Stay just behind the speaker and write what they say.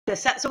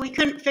So we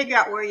couldn't figure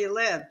out where you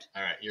lived.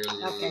 All right, you're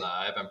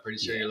live. I'm pretty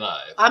sure you're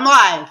live. I'm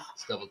live.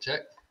 Let's double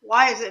check.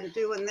 Why is it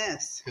doing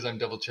this? Because I'm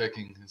double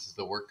checking. This is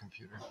the work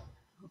computer.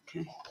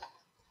 Okay.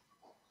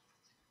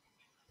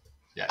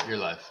 Yeah, you're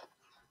live.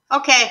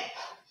 Okay.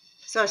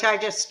 So should I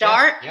just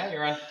start? Yeah,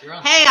 you're on.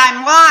 Hey,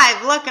 I'm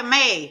live. Look at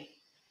me.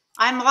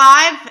 I'm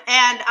live,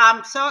 and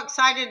I'm so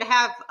excited to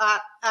have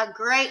a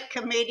great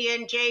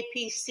comedian,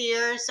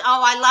 Sears.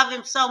 Oh, I love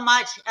him so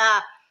much.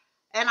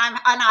 And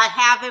I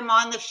have him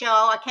on the show.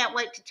 I can't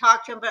wait to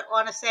talk to him, but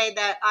want to say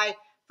that I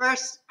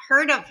first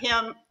heard of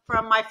him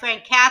from my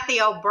friend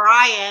Kathy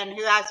O'Brien,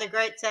 who has a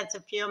great sense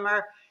of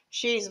humor.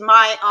 She's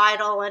my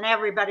idol and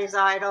everybody's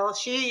idol.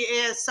 She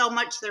is so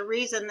much the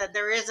reason that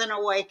there is an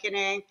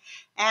awakening.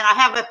 And I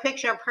have a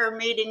picture of her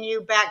meeting you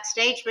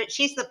backstage, but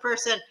she's the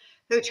person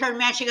who turned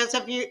me on. She goes,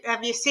 have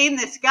you seen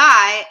this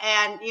guy?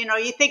 And,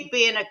 you think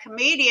being a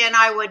comedian,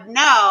 I would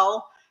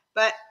know,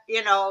 but,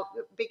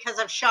 because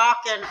of shock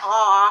and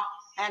awe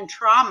and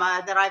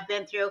trauma that I've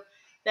been through,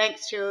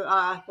 thanks to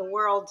the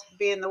world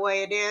being the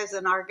way it is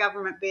and our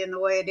government being the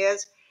way it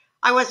is,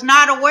 I was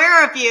not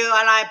aware of you,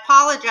 and I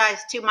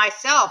apologize to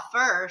myself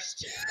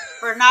first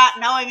for not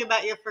knowing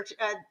about you for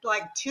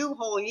like 2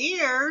 whole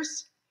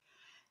years.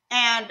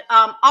 And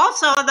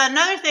also,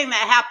 another thing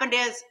that happened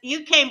is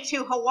you came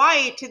to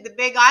Hawaii, to the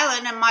Big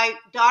Island, and my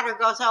daughter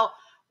goes, "Oh,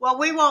 well,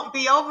 we won't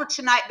be over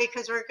tonight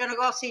because we're going to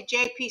go see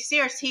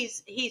Sears.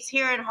 He's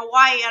here in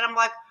Hawaii." And I'm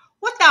like,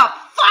 "What the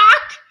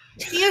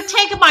fuck? You're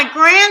taking my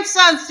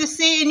grandsons to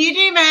see, and you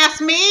didn't even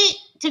ask me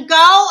to go?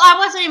 I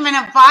wasn't even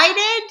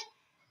invited."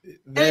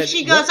 And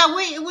she goes, "Oh,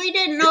 we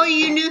didn't know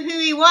you knew who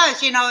he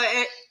was."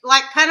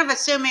 Like kind of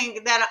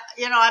assuming that,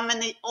 I'm in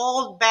the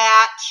old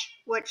batch,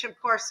 which of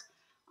course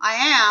I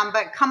am,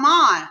 but come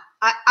on.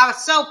 I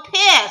was so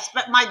pissed,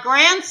 but my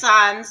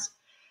grandsons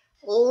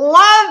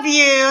love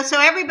you. So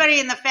everybody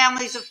in the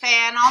family's a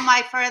fan. All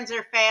my friends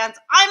are fans.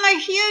 I'm a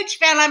huge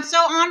fan. I'm so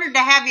honored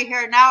to have you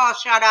here. Now I'll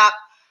shut up.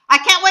 I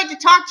can't wait to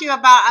talk to you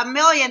about a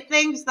million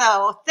things,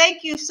 though.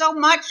 Thank you so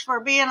much for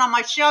being on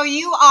my show.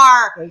 You're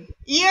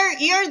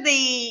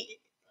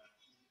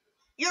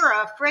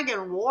a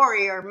friggin'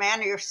 warrior,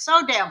 man. You're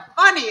so damn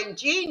funny and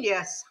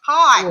genius.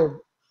 Hi.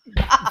 Well,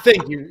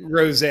 thank you,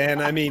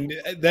 Roseanne. I mean,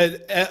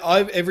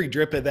 every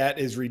drip of that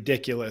is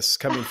ridiculous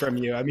coming from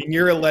you. I mean,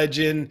 you're a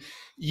legend.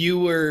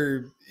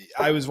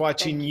 I was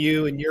watching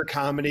you and your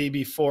comedy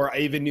before I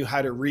even knew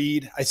how to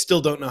read. I still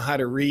don't know how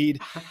to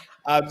read.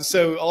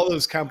 So all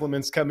those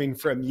compliments coming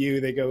from you,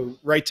 they go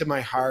right to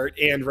my heart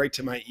and right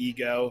to my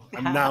ego.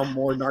 I'm now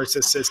more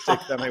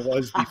narcissistic than I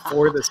was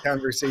before this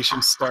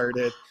conversation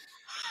started.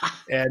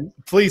 And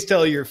please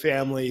tell your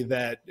family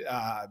that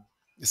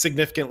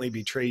significantly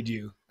betrayed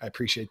you. I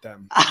appreciate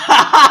them.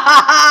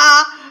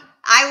 I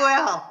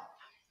will,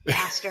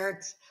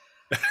 bastards.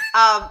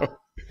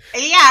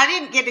 Yeah,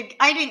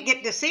 I didn't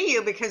get to see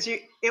you because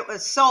it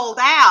was sold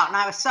out, and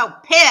I was so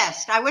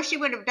pissed. I wish you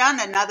would have done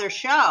another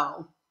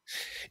show.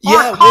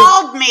 Or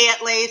called me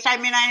at least. I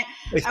mean,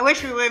 I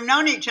wish we would have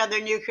known each other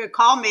and you could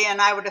call me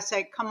and I would have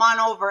said, come on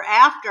over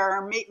after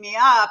or meet me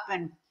up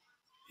and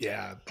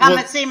come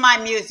and see my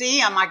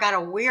museum. I got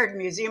a weird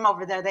museum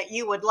over there that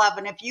you would love.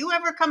 And if you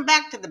ever come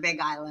back to the Big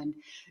Island,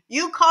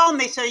 you call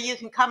me so you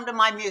can come to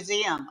my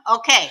museum.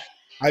 Okay.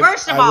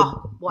 First of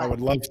all, I would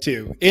love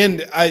to.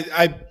 And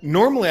I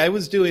normally I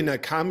was doing a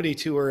comedy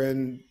tour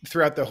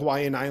throughout the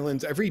Hawaiian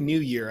Islands every New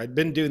Year. I'd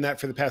been doing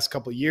that for the past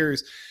couple of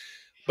years,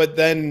 but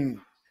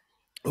then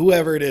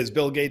whoever it is,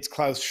 Bill Gates,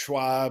 Klaus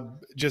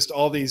Schwab, just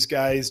all these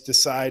guys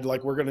decide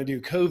like we're going to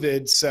do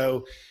COVID.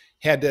 So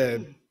had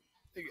to,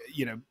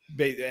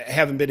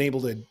 haven't been able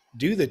to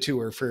do the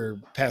tour for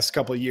past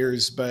couple of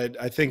years. But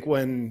I think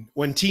when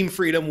Team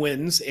Freedom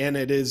wins, and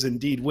it is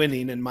indeed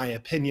winning, in my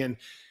opinion,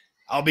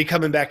 I'll be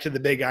coming back to the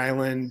Big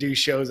Island, do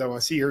shows. I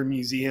want to see your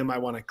museum. I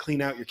want to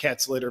clean out your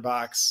cat's litter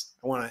box.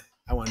 I want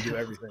to do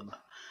everything.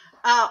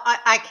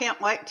 I can't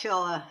wait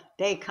till a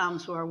day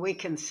comes where we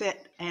can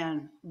sit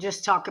and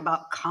just talk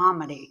about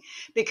comedy,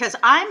 because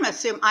I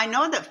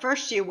know that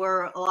first you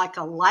were like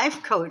a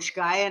life coach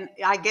guy, and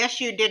I guess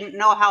you didn't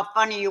know how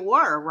funny you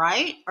were,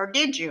 right? Or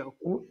did you?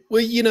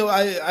 Well,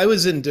 I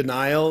was in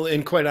denial,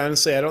 and quite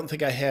honestly, I don't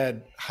think I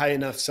had high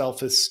enough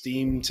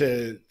self-esteem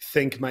to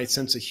think my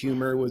sense of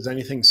humor was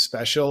anything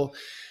special.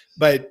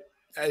 But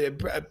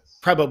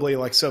probably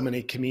like so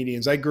many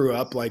comedians, I grew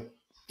up like,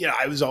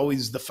 I was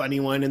always the funny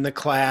one in the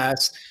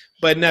class,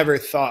 but never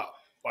thought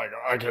like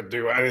I could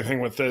do anything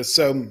with this.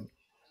 So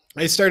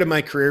I started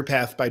my career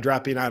path by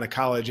dropping out of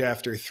college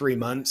after 3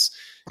 months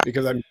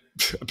because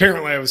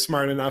apparently I was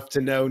smart enough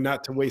to know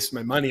not to waste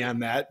my money on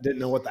that. Didn't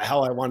know what the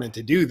hell I wanted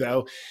to do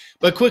though.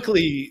 But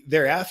quickly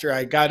thereafter,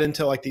 I got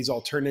into like these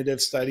alternative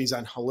studies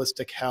on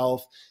holistic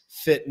health,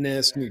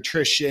 fitness,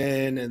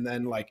 nutrition, and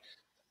then like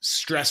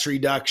stress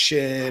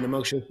reduction,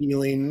 emotional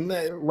healing,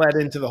 led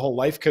into the whole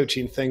life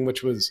coaching thing,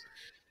 which was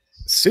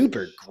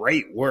super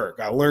great work.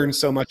 I learned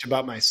so much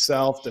about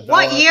myself.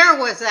 What year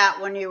was that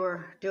when you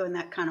were doing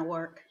that kind of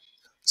work?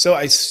 So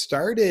I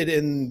started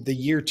in the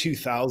year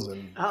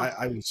 2000. Oh.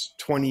 I was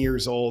 20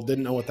 years old,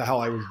 didn't know what the hell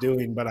I was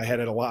doing, but I had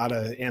a lot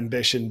of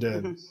ambition to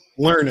Mhm.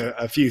 learn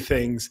a few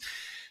things.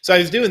 So I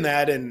was doing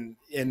that, and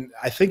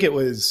I think it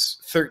was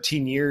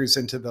 13 years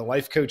into the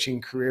life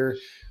coaching career.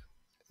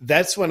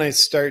 That's when I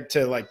start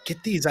to like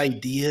get these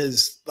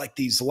ideas, like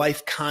these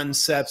life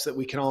concepts that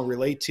we can all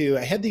relate to.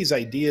 I had these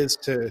ideas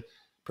to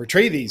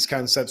portray these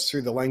concepts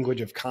through the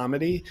language of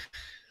comedy,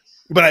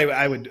 but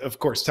I would of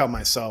course tell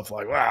myself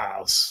like,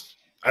 wow,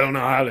 I don't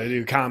know how to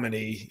do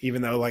comedy,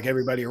 even though like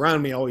everybody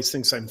around me always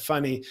thinks I'm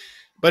funny.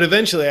 But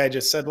eventually I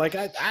just said like,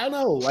 I don't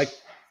know, like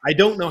I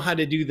don't know how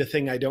to do the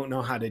thing I don't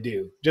know how to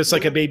do. Just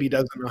like a baby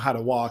doesn't know how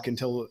to walk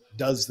until it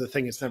does the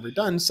thing it's never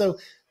done. So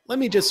let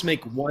me just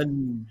make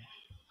one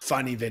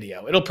funny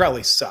video. It'll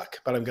probably suck,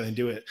 but I'm going to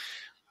do it.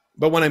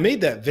 But when I made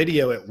that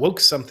video, it woke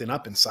something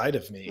up inside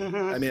of me.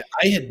 Mhm. I mean,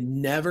 I had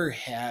never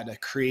had a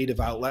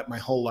creative outlet my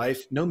whole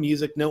life. No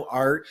music, no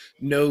art,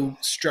 no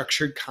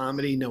structured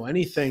comedy, no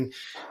anything.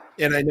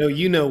 And I know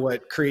you know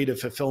what creative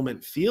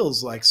fulfillment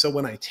feels like. So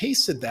when I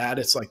tasted that,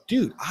 it's like,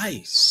 dude,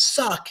 I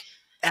suck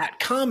at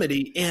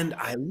comedy and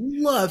I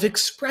love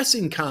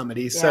expressing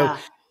comedy. So Yeah.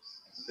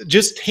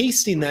 just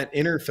tasting that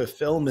inner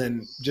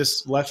fulfillment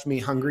just left me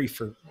hungry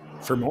for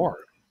more.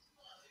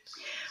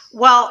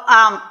 Well,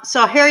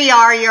 so here you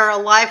are, you're a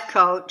life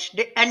coach,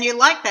 and you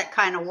like that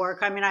kind of work.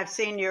 I mean, I've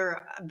seen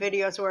your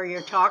videos where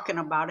you're talking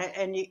about it,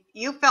 and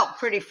you felt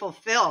pretty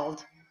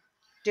fulfilled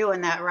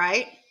doing that,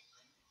 right?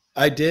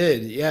 I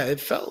did. Yeah,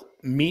 it felt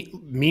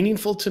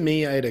meaningful to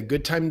me. I had a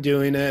good time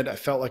doing it. I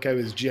felt like I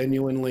was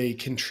genuinely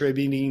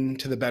contributing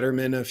to the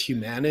betterment of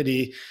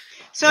humanity.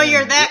 So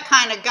you're And that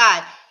kind of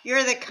guy.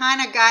 You're the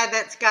kind of guy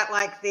that's got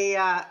like the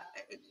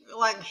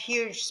like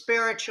huge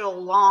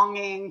spiritual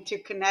longing to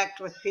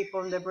connect with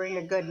people and to bring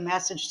a good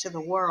message to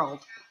the world.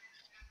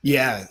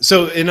 yeah,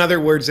 so in other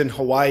words, in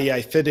Hawaii,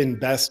 I fit in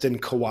best in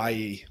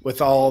Kauai with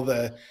all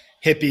the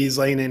hippies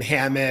laying in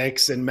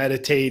hammocks and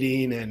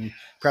meditating and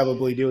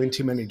probably doing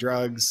too many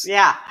drugs.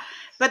 Yeah.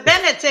 But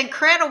then it's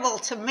incredible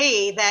to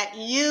me that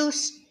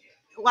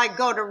like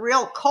go to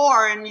real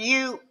core and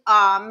you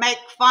make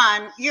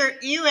fun.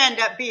 You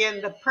end up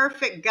being the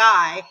perfect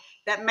guy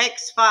that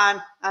makes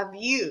fun of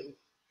you.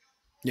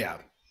 Yeah.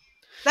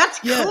 That's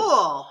Yeah,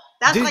 cool.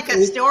 That's dude. like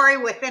a story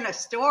within a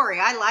story.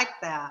 I like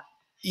that.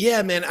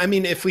 Yeah, man. I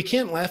mean, if we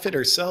can't laugh at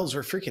ourselves,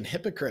 we're freaking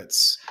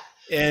hypocrites.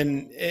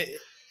 And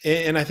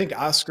and I think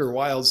Oscar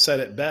Wilde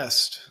said it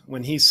best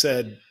when he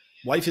said,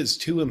 "Life is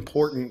too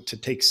important to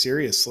take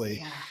seriously."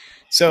 Yeah.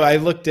 So I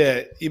looked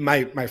at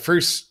my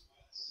first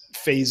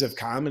phase of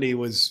comedy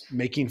was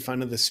making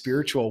fun of the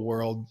spiritual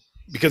world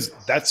because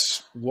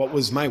that's what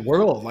was my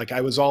world. Like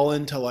I was all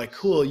into like,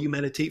 cool, you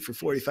meditate for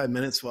 45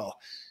 minutes. Well,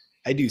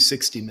 I do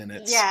 60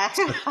 minutes. Yeah.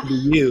 So do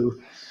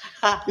you.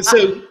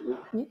 So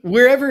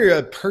wherever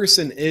a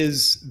person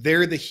is,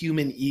 there the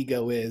human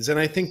ego is. And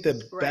I think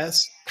the Right.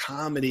 best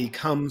comedy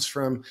comes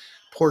from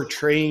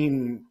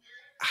portraying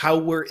how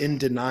we're in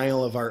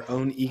denial of our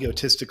own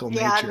egotistical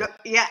Yeah, nature.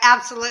 yeah,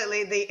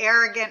 absolutely. The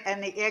arrogant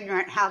and the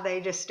ignorant, how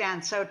they just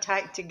stand so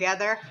tight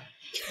together.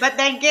 But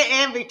then get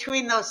in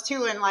between those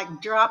two and like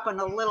dropping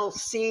a little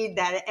seed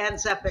that it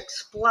ends up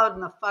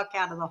exploding the fuck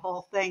out of the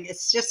whole thing.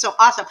 It's just so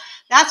awesome.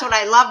 That's what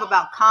I love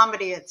about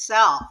comedy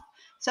itself.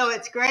 So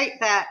it's great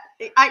that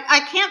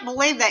I can't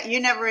believe that you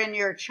never in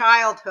your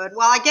childhood.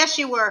 Well, I guess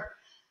you were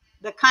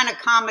the kind of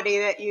comedy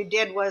that you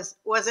did was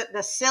it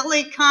the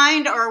silly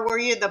kind or were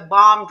you the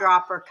bomb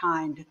dropper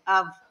kind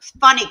of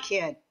funny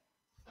kid?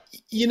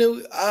 You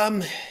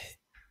know,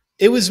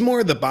 it was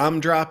more the bomb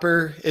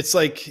dropper. It's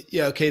like,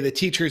 yeah, okay, the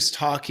teacher's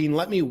talking.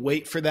 Let me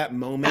wait for that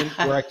moment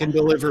where I can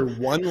deliver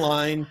one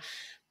line,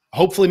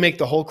 hopefully make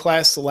the whole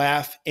class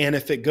laugh. And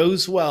if it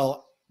goes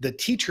well, the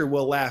teacher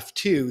will laugh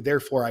too.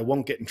 Therefore, I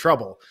won't get in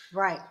trouble.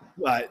 Right.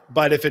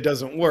 But if it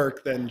doesn't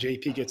work, then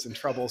JP gets in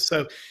trouble.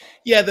 So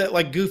yeah, that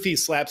like goofy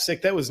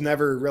slapstick, that was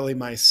never really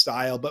my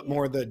style, but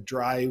more the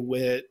dry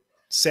wit,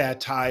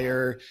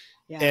 satire,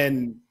 Yeah.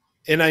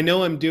 and I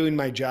know I'm doing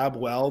my job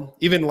well.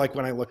 Even like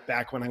when I look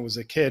back when I was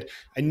a kid,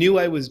 I knew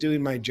I was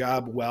doing my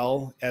job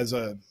well as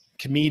a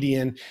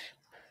comedian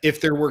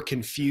if there were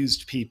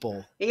confused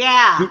people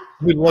Yeah. who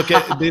would look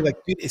at and be like,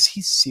 dude, is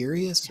he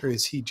serious or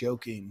is he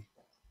joking?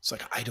 It's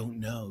like, I don't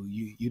know.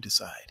 You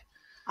decide.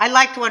 I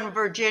liked when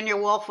Virginia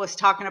Woolf was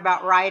talking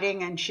about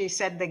writing, and she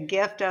said the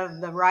gift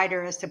of the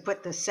writer is to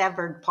put the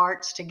severed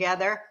parts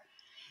together.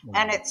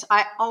 And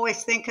I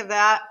always think of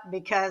that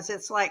because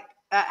it's like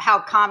how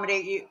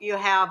comedy, you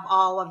have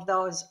all of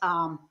those,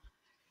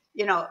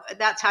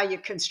 that's how you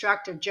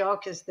construct a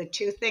joke is the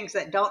two things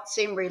that don't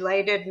seem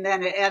related. And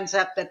then it ends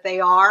up that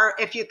they are,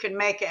 if you can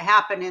make it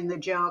happen in the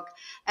joke.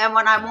 And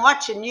when I'm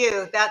watching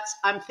you,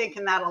 I'm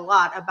thinking that a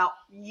lot about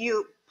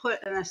you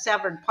putting the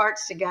severed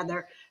parts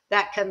together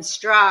that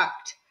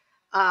construct,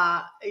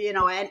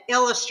 and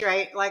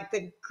illustrate like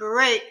the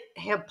great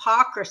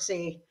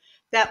hypocrisy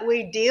that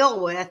we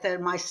deal with,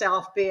 and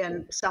myself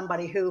being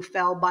somebody who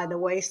fell by the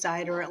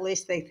wayside, or at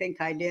least they think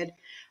I did,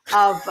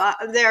 of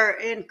their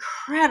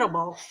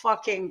incredible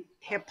fucking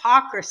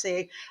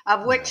hypocrisy,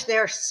 of which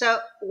they're so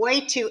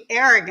way too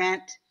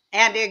arrogant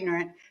and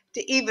ignorant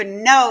to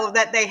even know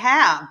that they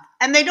have,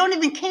 and they don't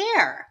even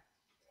care.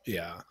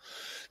 Yeah.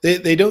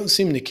 They don't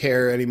seem to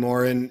care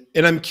anymore. And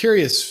I'm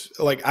curious,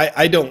 like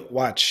I don't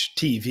watch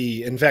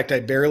TV. In fact, I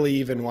barely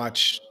even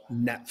watch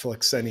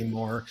Netflix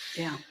anymore.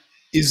 Yeah.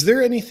 Is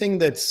there anything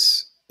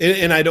that's,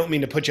 and I don't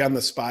mean to put you on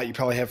the spot. You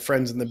probably have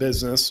friends in the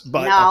business,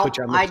 but I'll put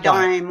No, you on the I don't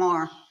spot.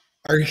 anymore.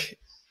 Are,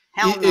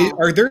 Hell no.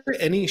 are there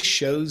any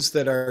shows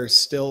that are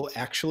still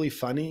actually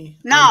funny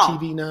on No.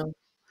 TV now?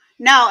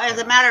 No, as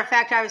a matter of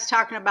fact, I was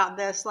talking about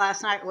this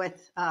last night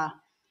with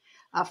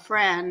a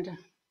friend.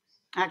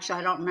 Actually,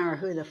 I don't remember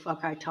who the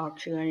fuck I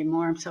talked to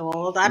anymore. I'm so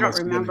old. I don't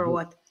remember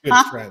what. Good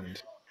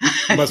friend.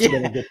 Must have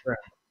been a good friend.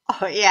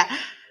 Oh, yeah.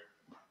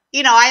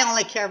 You know, I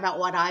only care about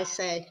what I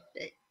say.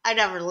 I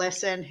never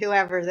listen.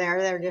 Whoever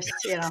they're just,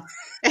 you know,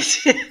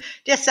 it's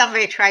just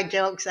somebody to try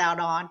jokes out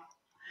on.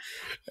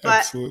 But,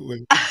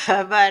 Absolutely.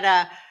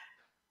 but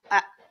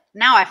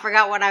now I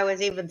forgot what I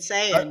was even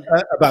saying.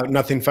 About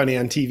nothing funny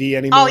on TV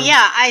anymore. Oh,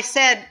 yeah. I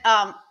said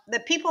the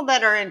people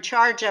that are in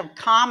charge of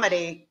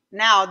comedy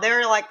now,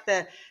 they're like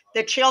the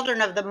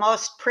children of the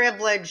most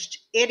privileged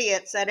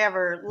idiots that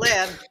ever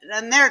lived.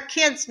 And their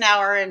kids now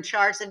are in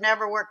charge. They've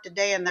never worked a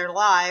day in their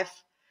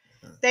life.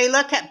 They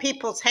look at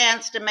people's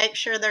hands to make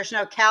sure there's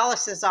no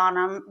calluses on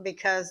them,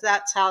 because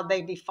that's how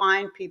they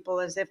define people,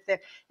 as if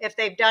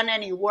they've done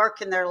any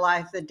work in their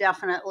life, they're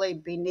definitely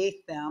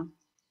beneath them.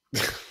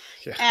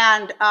 Yeah.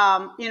 And,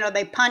 you know,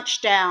 they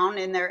punch down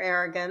in their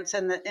arrogance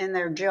and in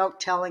their joke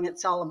telling.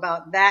 It's all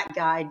about that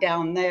guy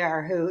down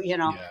there who, you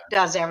know,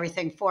 does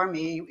everything for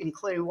me,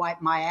 including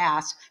wipe my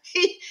ass.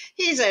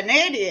 He's an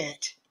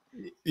idiot.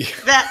 Yeah.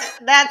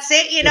 That's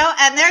it, you know,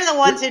 and they're the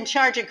ones in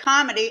charge of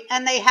comedy,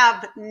 and they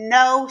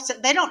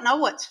don't know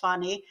what's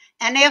funny.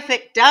 And if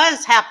it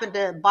does happen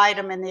to bite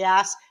them in the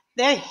ass,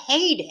 they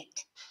hate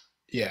it.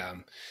 Yeah.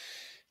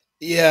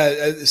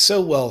 Yeah. So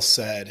well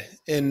said.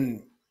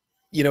 And,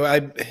 you know,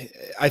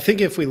 I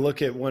think if we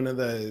look at one of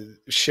the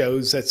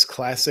shows that's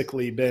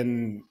classically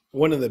been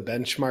one of the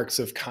benchmarks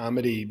of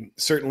comedy,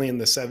 certainly in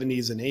the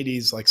 70s and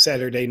 80s, like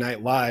Saturday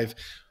Night Live,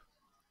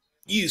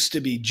 used to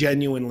be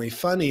genuinely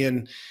funny.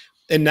 And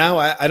now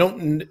I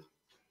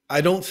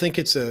don't think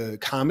it's a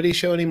comedy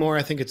show anymore.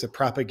 I think it's a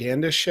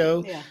propaganda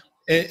show. Yeah.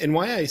 And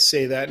why I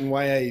say that, and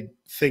why I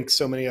think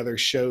so many other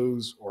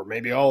shows, or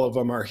maybe all of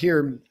them, are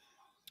here,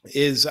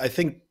 is I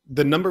think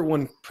the number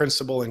one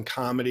principle in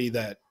comedy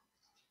that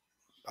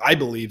I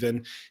believe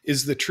in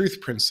is the truth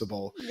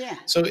principle. Yeah.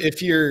 So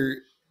if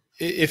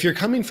you're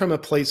coming from a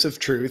place of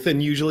truth,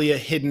 and usually a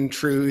hidden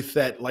truth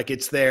that like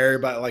it's there,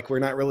 but like we're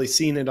not really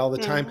seeing it all the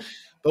time.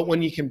 But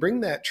when you can bring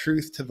that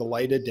truth to the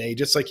light of day,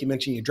 just like you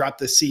mentioned, you drop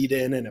the seed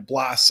in and it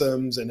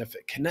blossoms, and if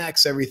it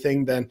connects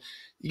everything, then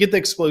you get the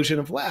explosion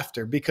of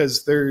laughter,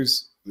 because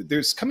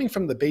there's coming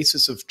from the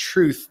basis of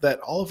truth that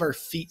all of our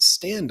feet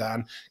stand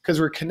on, because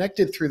we're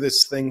connected through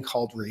this thing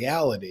called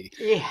reality.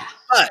 Yeah.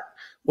 But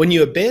when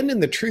you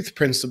abandon the truth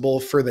principle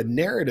for the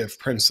narrative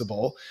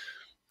principle,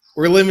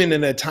 we're living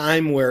in a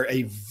time where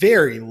a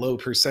very low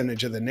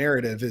percentage of the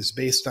narrative is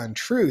based on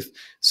truth.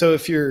 So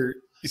if you're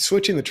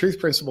switching the truth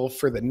principle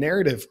for the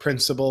narrative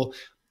principle,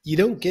 you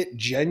don't get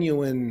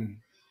genuine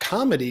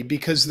comedy,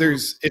 because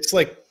it's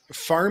like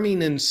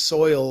farming in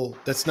soil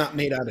that's not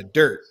made out of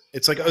dirt.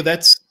 It's like, oh,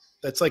 that's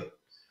like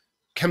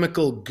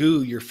chemical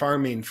goo you're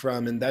farming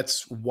from, and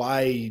that's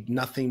why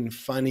nothing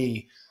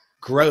funny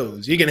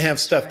grows. You can have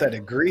stuff that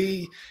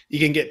agree. You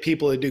can get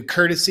people to do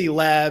courtesy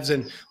laughs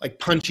and like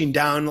punching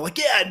down, like,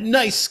 yeah,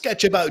 nice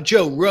sketch about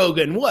Joe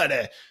Rogan. What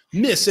a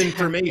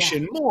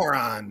misinformation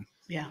moron.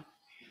 Yeah.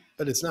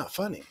 But it's not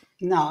funny.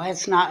 No,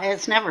 it's not.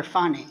 It's never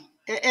funny.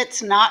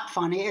 It's not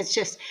funny. It's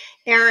just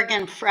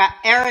arrogant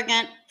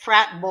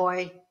frat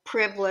boy,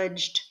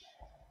 privileged,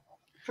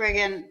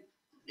 friggin'.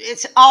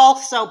 It's all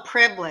so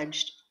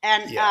privileged.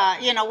 And,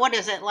 you know, what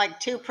is it? Like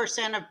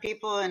 2% of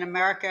people in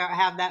America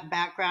have that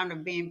background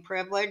of being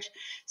privileged.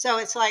 So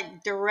it's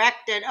like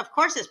directed. Of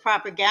course, it's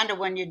propaganda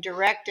when you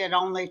direct it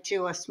only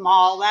to that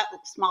small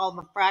of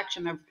a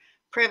fraction of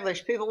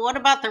privileged people. What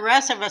about the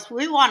rest of us?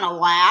 We want to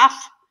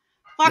laugh.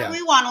 Fuck,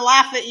 we want to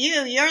laugh at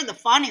you. You're the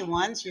funny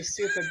ones, you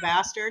stupid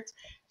bastards.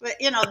 But,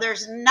 you know,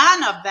 there's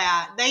none of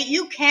that.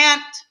 You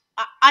can't.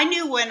 I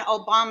knew when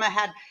Obama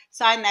had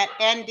signed that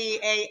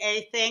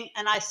NDAA thing,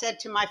 and I said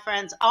to my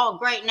friends, oh,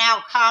 great,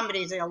 now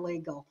comedy's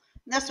illegal.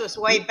 And this was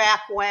way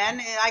back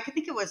when. I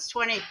think it was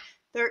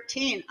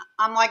 2013.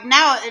 I'm like,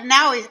 now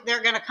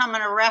they're going to come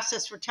and arrest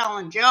us for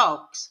telling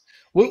jokes.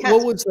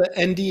 What was the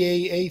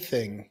NDAA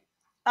thing?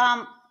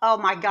 Oh,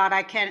 my God,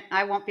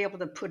 I won't be able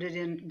to put it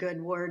in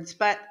good words.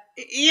 But,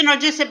 you know,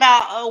 just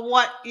about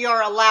what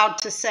you're allowed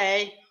to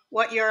say,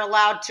 what you're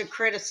allowed to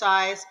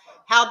criticize,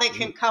 how they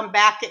can come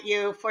back at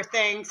you for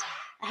things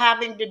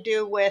having to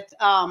do with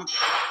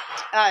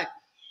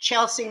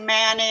Chelsea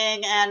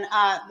Manning and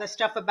the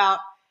stuff about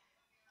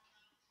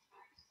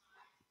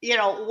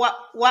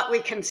what we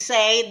can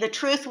say, the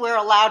truth we're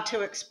allowed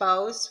to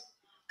expose.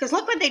 Because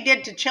look what they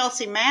did to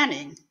Chelsea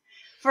Manning.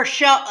 For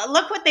show,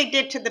 look what they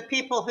did to the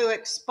people who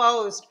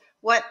exposed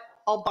what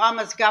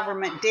Obama's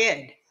government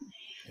did.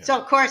 Yeah. So,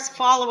 of course,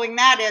 following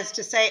that is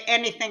to say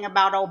anything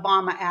about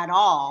Obama at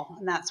all.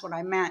 And that's what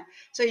I meant.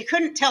 So you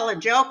couldn't tell a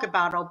joke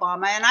about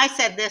Obama. And I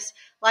said this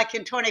like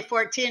in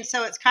 2014.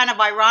 So it's kind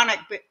of ironic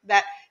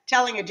that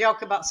telling a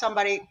joke about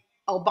somebody,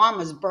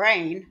 Obama's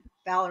brain,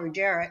 Valerie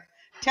Jarrett,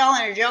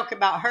 telling a joke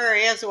about her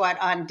is what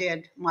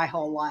undid my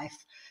whole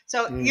life.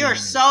 So you're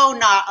so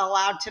not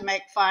allowed to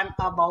make fun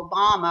of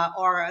Obama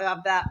or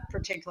of that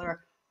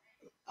particular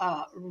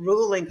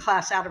ruling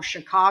class out of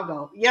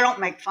Chicago. You don't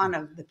make fun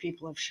of the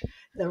people of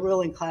the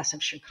ruling class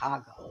of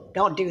Chicago.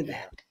 Don't do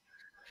that.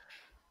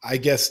 I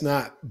guess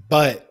not.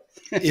 But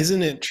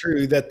isn't it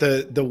true that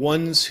the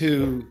ones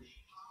who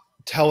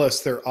tell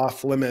us they're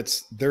off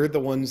limits, they're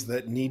the ones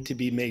that need to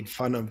be made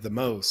fun of the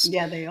most?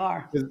 Yeah, they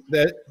are.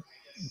 That,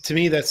 to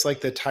me, that's like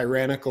the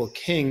tyrannical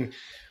king.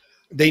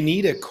 They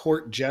need a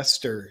court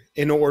jester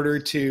in order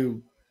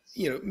to,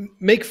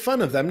 make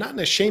fun of them, not in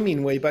a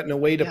shaming way, but in a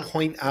way to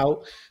point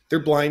out their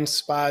blind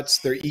spots,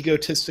 their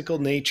egotistical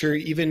nature,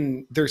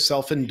 even their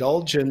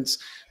self-indulgence.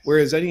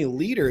 Whereas any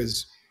leader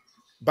is,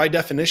 by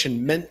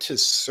definition, meant to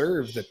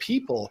serve the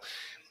people.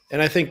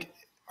 And I think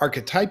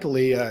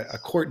archetypally, a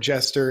court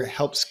jester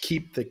helps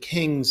keep the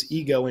king's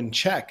ego in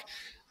check.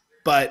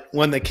 But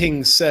when the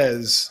king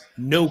says,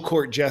 no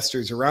court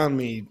jesters around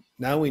me,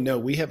 now we know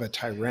we have a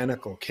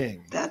tyrannical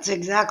king. That's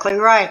exactly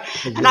right.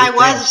 And I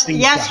was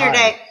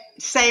yesterday,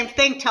 same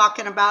thing,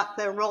 talking about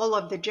the role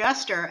of the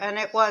jester. And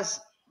it was,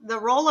 the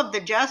role of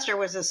the jester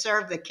was to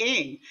serve the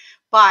king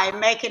by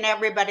making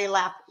everybody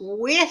laugh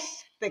with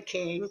the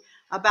king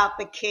about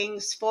the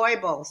king's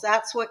foibles.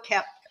 That's what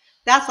kept,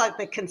 that's like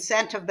the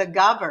consent of the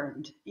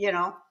governed, in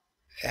a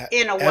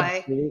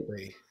way.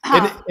 Absolutely.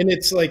 And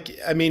it's like,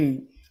 I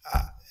mean,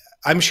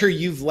 I'm sure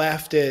you've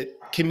laughed at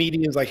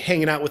comedians like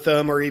hanging out with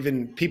them, or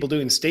even people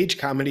doing stage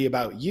comedy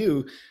about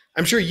you.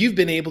 I'm sure you've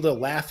been able to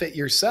laugh at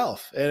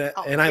yourself.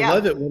 And I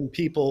love it when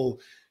people,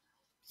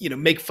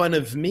 make fun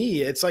of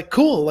me. It's like,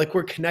 cool. Like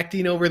we're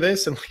connecting over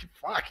this, and like,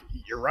 fuck,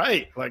 you're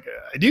right. Like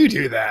I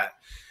do that.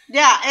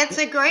 Yeah. It's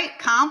a great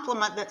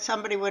compliment that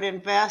somebody would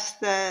invest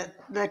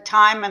the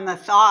time and the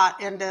thought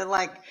into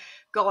like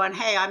going,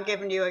 hey, I'm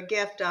giving you a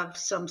gift of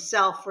some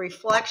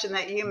self-reflection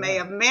that you may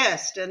have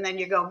missed. And then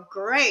you go,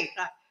 great.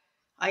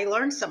 I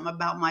learned something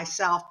about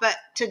myself. But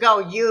to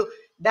go,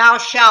 thou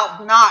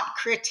shalt not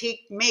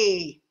critique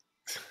me.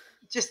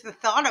 Just the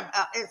thought of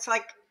it's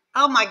like,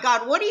 oh my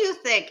God, what do you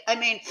think? I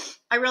mean,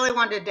 I really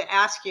wanted to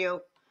ask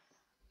you,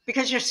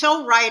 because you're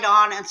so right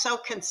on and so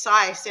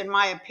concise, in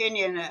my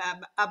opinion,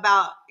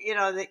 about,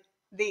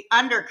 the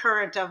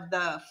undercurrent of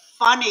the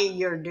funny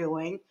you're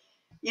doing.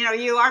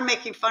 You are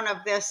making fun of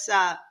this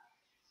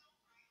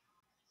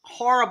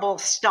horrible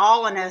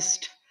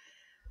Stalinist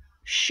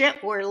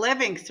shit we're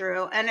living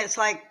through. And it's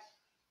like,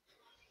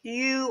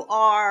 you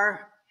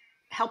are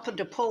helping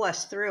to pull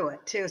us through it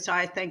too. So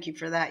I thank you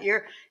for that.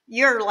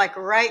 You're like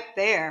right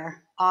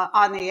there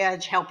on the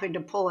edge, helping to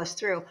pull us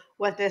through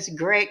with this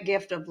great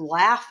gift of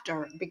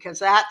laughter, because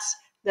that's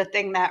the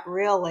thing that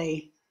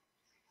really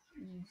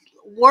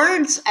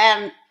words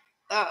and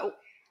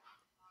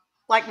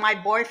like my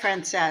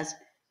boyfriend says,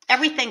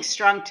 everything's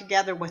strung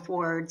together with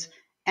words,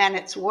 and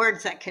it's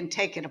words that can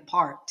take it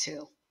apart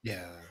too.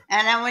 Yeah.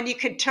 And then when you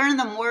could turn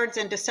them words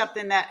into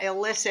something that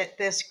elicit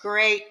this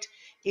great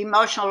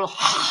emotional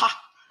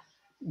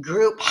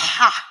group,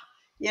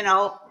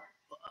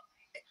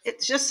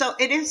 it's just so,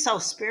 it is so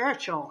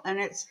spiritual, and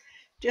it's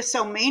just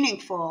so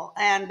meaningful.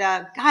 And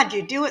God,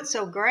 you do it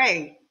so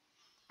great.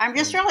 I'm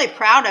just really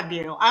proud of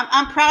you.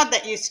 I'm proud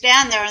that you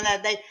stand there and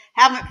that they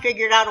haven't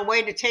figured out a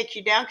way to take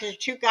you down, because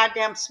you're too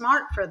goddamn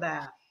smart for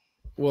that.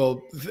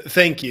 Well,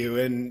 thank you.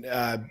 And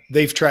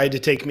they've tried to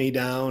take me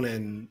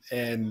down,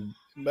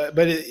 but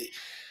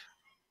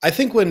I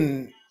think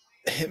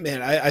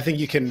I think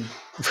you can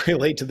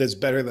relate to this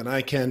better than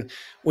I can.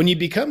 When you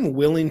become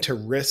willing to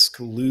risk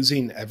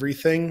losing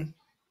everything,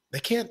 they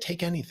can't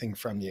take anything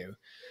from you,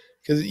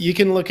 because you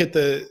can look at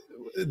the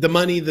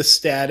money, the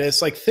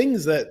status, like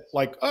things that,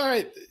 like, all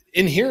right,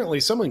 inherently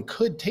someone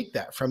could take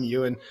that from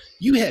you. And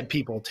you had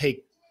people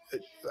take,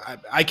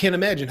 I can't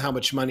imagine how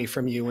much money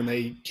from you when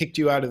they kicked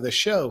you out of the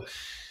show.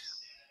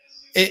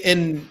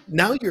 And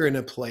now you're in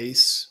a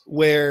place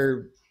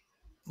where,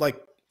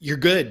 like, you're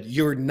good.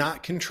 You're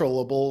not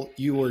controllable.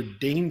 You are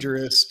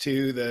dangerous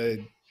to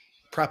the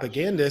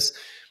propagandists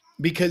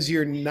because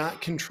you're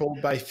not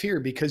controlled by fear,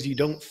 because you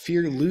don't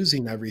fear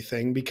losing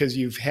everything, because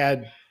you've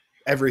had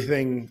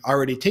everything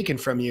already taken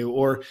from you.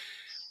 Or,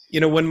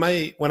 when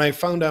I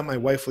found out my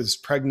wife was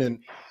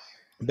pregnant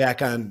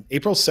back on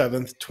April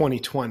 7th,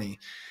 2020,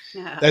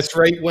 that's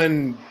right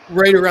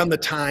around the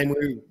time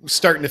we were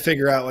starting to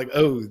figure out, like,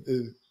 oh,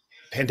 the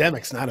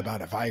pandemic's not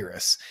about a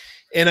virus.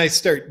 And I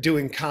start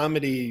doing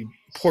comedy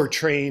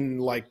portraying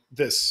like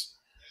this,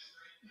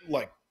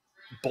 like,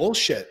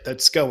 bullshit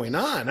that's going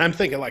on. I'm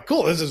thinking, like,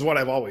 cool, this is what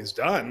I've always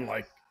done.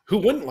 Like, who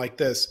wouldn't like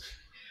this?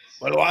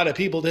 but a lot of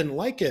people didn't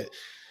like it.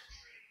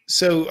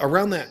 So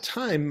around that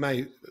time,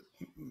 I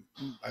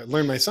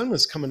learned my son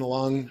was coming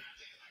along.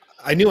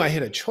 I knew I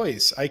had a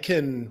choice. I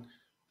can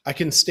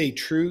stay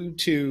true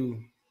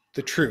to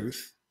the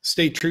truth,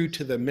 stay true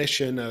to the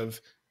mission of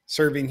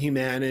serving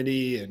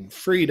humanity and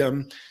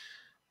freedom,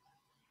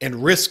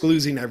 and risk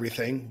losing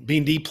everything,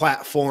 being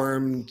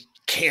deplatformed,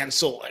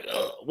 canceled,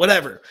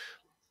 whatever.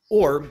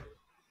 Or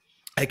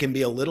I can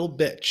be a little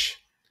bitch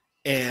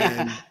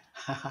and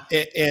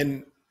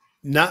and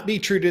not be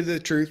true to the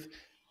truth,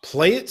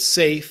 play it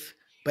safe,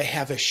 but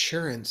have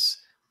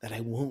assurance that I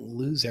won't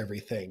lose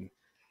everything.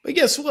 But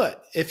guess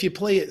what? If you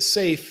play it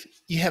safe,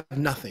 you have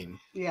nothing.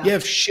 Yeah. You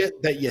have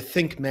shit that you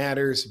think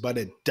matters, but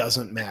it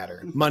doesn't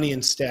matter. Money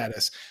and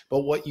status.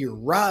 But what you're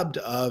robbed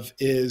of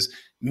is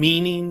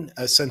meaning,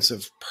 a sense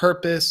of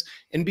purpose,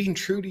 and being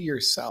true to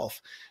yourself.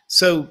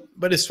 So,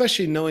 but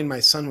especially knowing my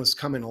son was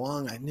coming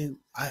along, I knew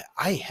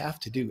I have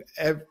to do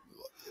every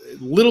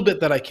little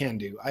bit that I can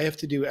do. I have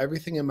to do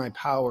everything in my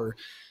power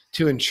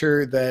to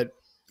ensure that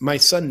my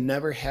son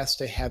never has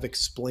to have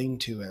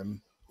explained to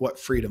him what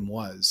freedom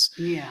was.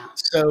 Yeah.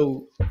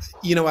 So,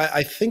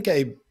 I think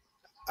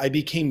I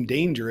became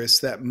dangerous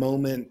that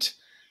moment.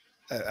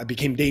 I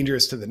became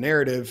dangerous to the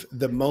narrative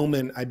the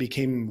moment I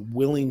became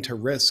willing to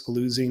risk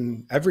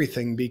losing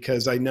everything,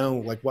 because I know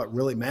like what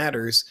really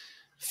matters,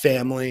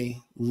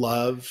 family,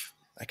 love,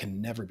 I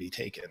can never be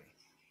taken.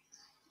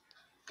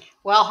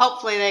 Well,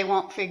 hopefully they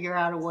won't figure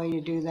out a way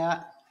to do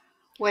that.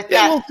 With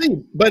Yeah, that, we'll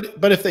see.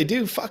 But if they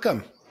do, fuck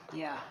them.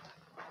 yeah.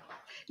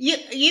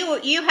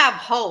 You have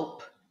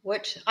hope,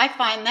 which I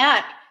find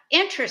that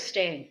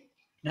interesting.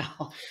 No.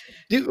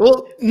 Dude,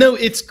 well, no,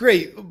 it's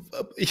great.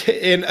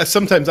 And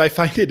sometimes I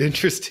find it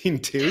interesting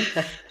too.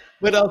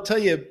 But I'll tell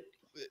you,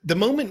 the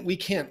moment we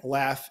can't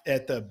laugh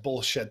at the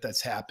bullshit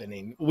that's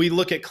happening, we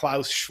look at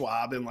Klaus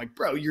Schwab and like,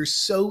 bro, you're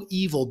so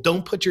evil.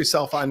 Don't put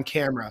yourself on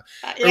camera.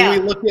 Yeah. Or we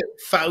look at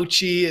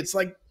Fauci. It's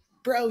like,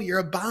 bro, you're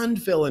a Bond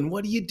villain.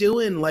 What are you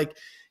doing? Like,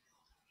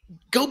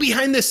 go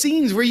behind the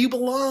scenes where you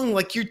belong.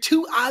 Like, you're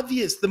too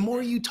obvious. The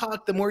more you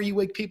talk, the more you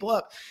wake people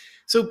up.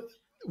 So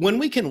when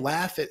we can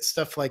laugh at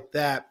stuff like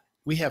that,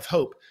 we have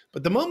hope.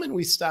 But the moment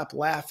we stop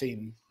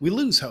laughing, we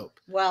lose hope.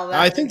 Well,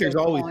 I think there's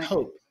always point.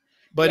 hope.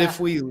 But Yeah. if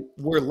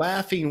we're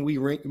laughing, we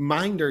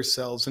remind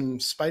ourselves, in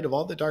spite of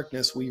all the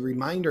darkness, we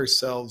remind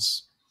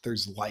ourselves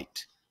there's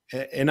light.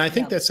 And I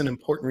think that's an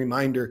important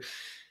reminder.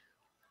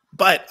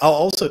 But I'll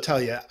also tell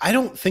you, I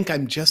don't think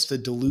I'm just a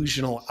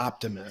delusional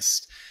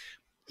optimist.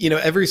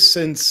 Ever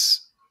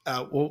since,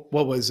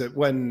 what was it,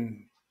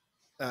 when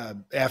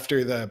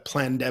after the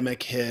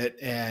pandemic hit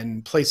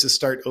and places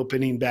start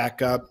opening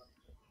back up,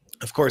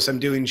 of course, I'm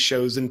doing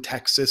shows in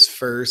Texas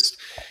first.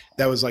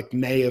 That was like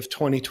May of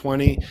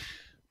 2020.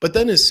 But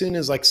then as soon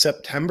as like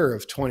September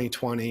of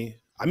 2020,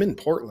 I'm in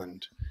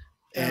Portland.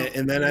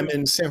 And then I'm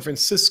in San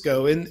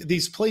Francisco, and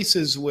these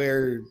places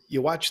where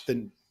you watch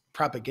the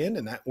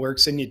propaganda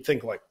networks and you'd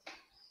think like,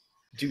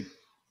 dude,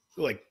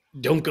 like,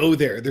 don't go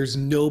there. There's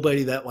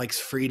nobody that likes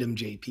freedom,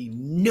 JP.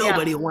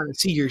 Nobody will want to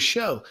see your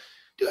show.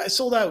 Dude, I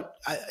sold out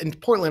in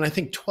Portland, I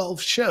think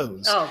 12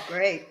 shows. Oh,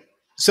 great.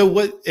 So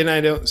what, and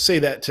I don't say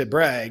that to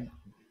brag,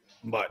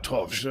 but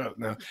 12 shows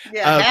now.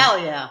 Yeah,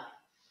 hell yeah.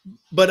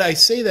 But I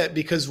say that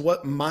because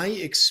what my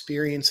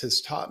experience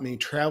has taught me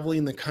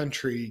traveling the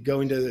country,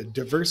 going to the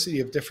diversity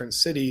of different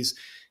cities,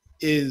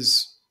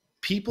 is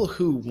people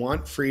who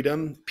want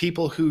freedom,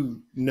 people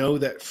who know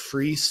that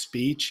free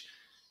speech,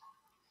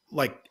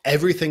 like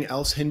everything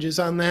else hinges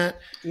on that.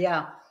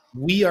 Yeah.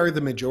 We are the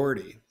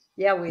majority.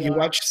 Yeah, we are. You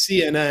watch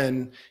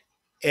CNN,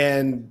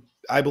 and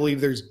I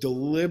believe there's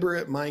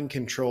deliberate mind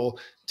control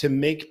to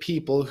make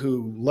people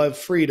who love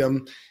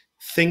freedom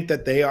think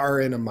that they are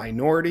in a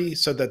minority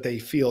so that they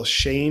feel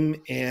shame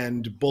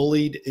and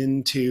bullied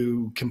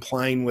into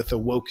complying with a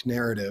woke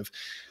narrative.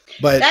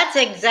 But that's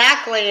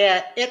exactly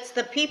it. It's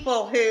the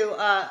people who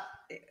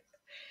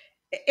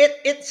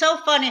it's so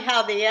funny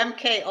how the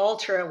MK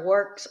Ultra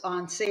works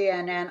on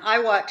CNN. I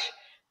watch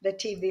the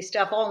TV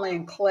stuff only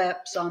in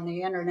clips on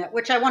the internet,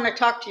 which I want to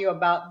talk to you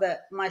about.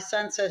 That my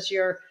son says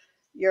you're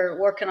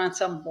working on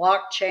some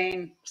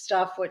blockchain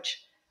stuff,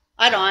 which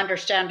I don't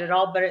understand at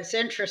all, but it's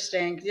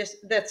interesting. Just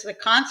that's the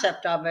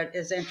concept of it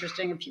is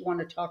interesting. If you want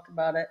to talk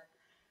about it,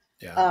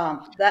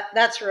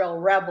 that's real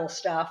rebel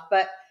stuff.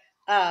 But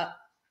I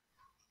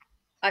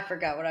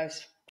forgot what I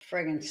was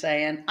friggin'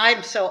 saying.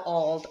 I'm so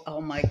old. Oh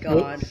my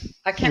God,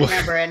 I can't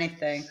remember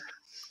anything.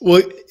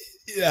 Well,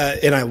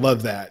 and I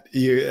love that.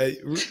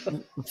 You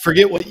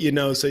forget what you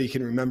know so you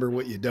can remember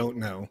what you don't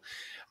know.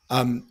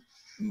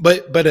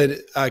 But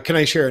can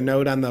I share a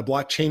note on the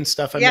blockchain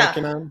stuff I'm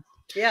working on?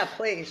 Yeah,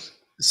 please.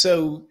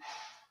 So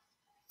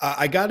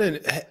I got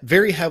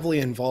very heavily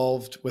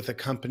involved with a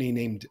company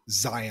named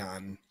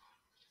Zion.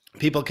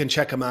 People can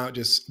check them out.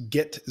 Just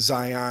get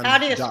Zion. How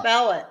do you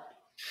spell it?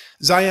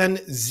 Zion,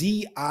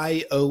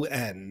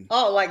 Zion.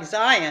 Oh, like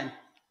Zion.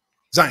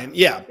 Zion,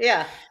 yeah.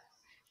 Yeah.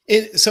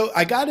 So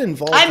I got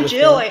involved. I'm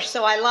Jewish,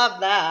 so I love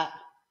that.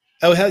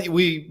 Oh, hell,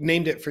 we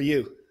named it for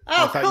you.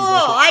 Oh, cool.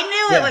 I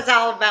knew it was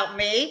all about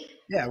me.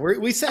 Yeah,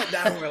 we sat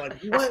down and we're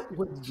like, what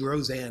would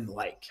Roseanne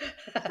like?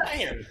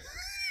 Man.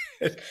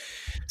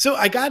 So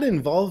I got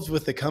involved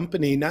with the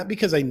company, not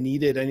because I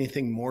needed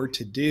anything more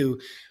to do,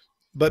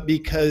 but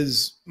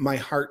because my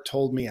heart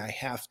told me I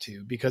have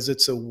to, because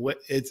it's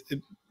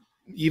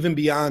even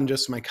beyond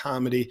just my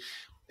comedy.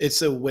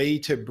 It's a way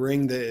to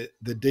bring the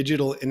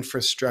digital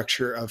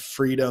infrastructure of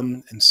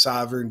freedom and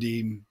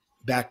sovereignty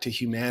back to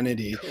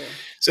humanity. Cool.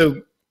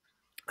 So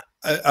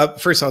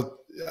first,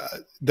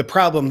 the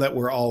problem that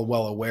we're all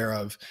well aware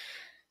of,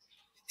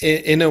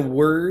 in a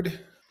word,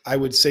 I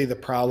would say the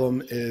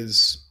problem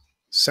is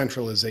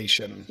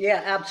centralization.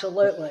 Yeah,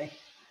 absolutely.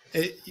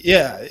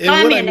 Yeah. And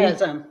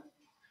Communism.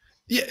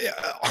 Yeah,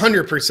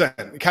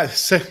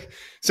 100%.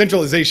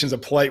 Centralization is a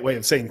polite way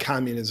of saying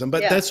communism,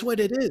 but that's what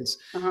it is.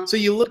 So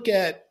you look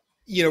at,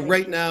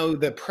 right now,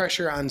 the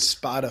pressure on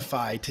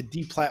Spotify to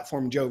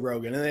deplatform Joe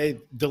Rogan, and they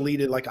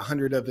deleted like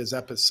 100 of his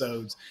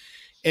episodes.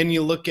 And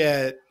you look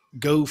at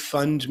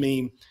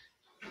GoFundMe,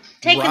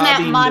 taking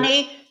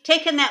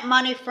that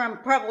money from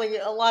probably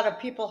a lot of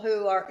people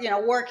who are,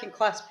 working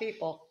class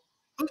people.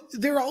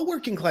 They're all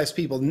working class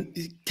people,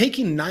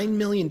 taking $9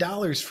 million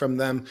from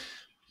them.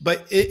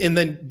 And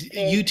then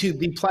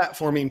YouTube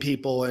deplatforming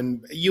people,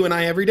 and you and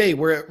I every day,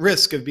 we're at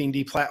risk of being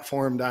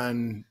deplatformed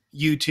on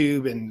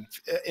YouTube and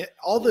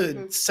all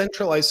the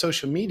centralized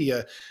social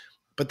media,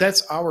 but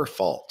that's our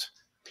fault.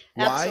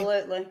 Why?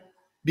 Absolutely.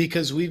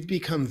 Because we've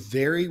become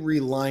very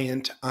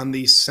reliant on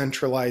these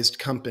centralized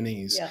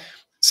companies. Yeah.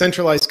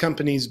 Centralized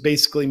companies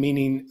basically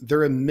meaning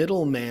they're a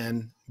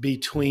middleman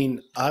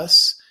between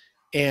us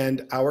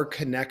and our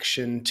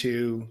connection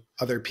to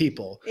other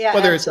people,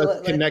 whether absolutely.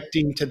 It's us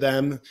connecting to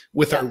them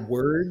with our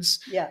words,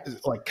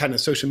 like kind of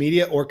social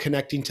media, or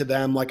connecting to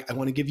them like, I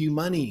want to give you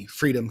money,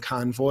 Freedom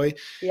Convoy.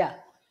 Yeah.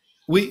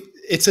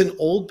 It's an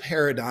old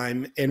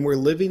paradigm, and we're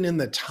living in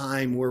the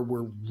time where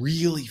we're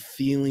really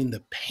feeling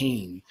the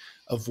pain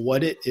of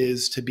what it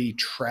is to be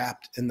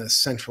trapped in the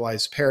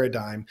centralized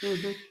paradigm.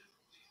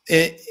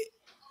 The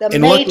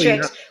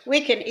Matrix.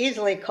 We can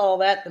easily call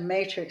that the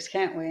Matrix,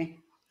 can't we?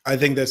 I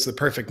think that's the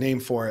perfect name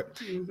for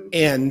it.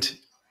 And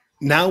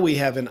now we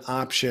have an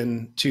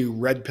option to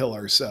red pill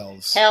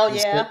ourselves. Hell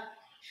yeah.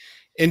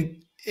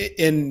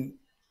 And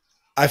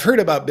I've heard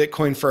about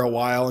Bitcoin for a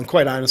while, and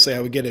quite honestly, I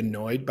would get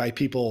annoyed by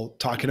people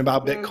talking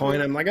about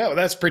Bitcoin. I'm like, oh,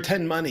 that's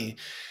pretend money.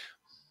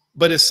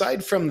 But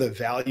aside from the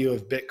value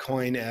of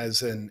Bitcoin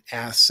as an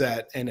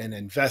asset and an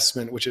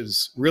investment, which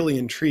is really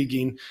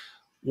intriguing,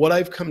 what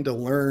I've come to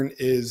learn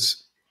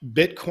is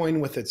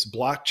Bitcoin, with its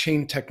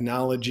blockchain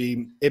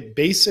technology,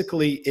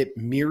 it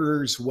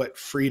mirrors what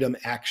freedom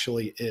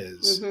actually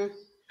is,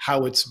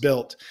 how it's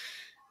built.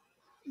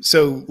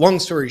 So long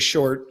story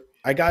short,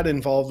 I got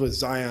involved with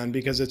Zion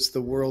because it's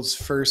the world's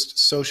first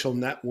social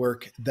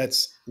network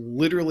that's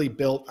literally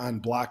built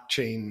on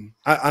blockchain,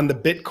 on the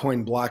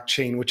Bitcoin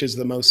blockchain, which is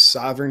the most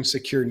sovereign,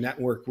 secure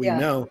network we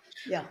know.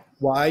 Yeah.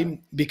 Why?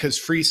 Because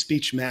free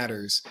speech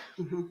matters.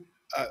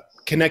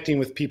 Connecting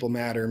with people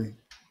matter.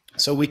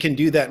 So we can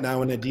do that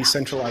now in a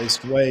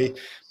decentralized way.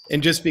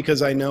 And just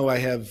because I know I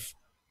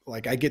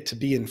get to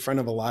be in front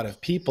of a lot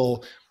of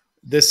people,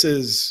 this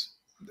is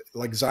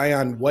like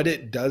Zion, what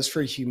it does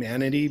for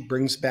humanity,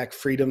 brings back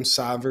freedom,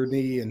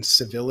 sovereignty, and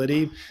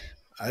civility.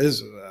 I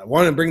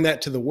want to bring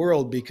that to the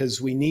world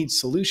because we need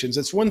solutions.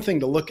 It's one thing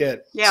to look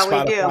at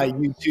Spotify,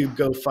 YouTube,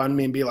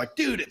 GoFundMe and be like,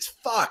 dude, it's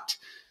fucked,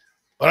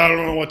 but I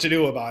don't know what to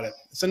do about it.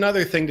 It's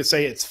another thing to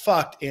say it's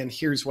fucked and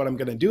here's what I'm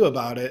going to do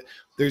about it.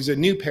 There's a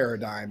new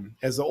paradigm.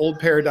 As the old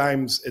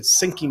paradigms, it's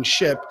sinking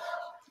ship.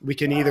 We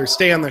can either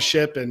stay on the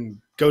ship and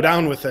go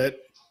down with it,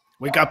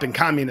 wake up in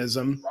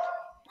communism.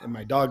 And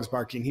my dog's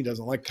barking. He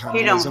doesn't like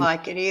communism. He don't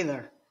like it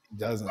either. He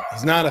doesn't.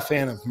 He's not a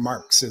fan of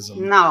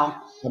Marxism. No.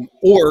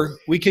 Or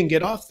we can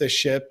get off the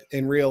ship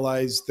and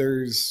realize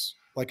there's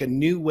like a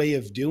new way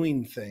of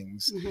doing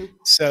things.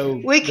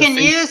 So we can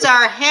use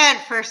our head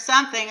for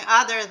something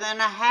other than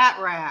a hat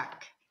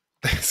rack,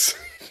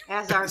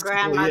 as our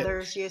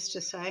grandmothers used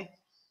to say.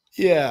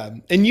 Yeah.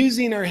 And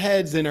using our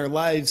heads and our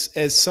lives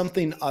as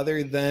something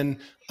other than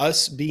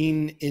us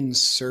being in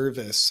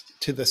service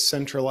to the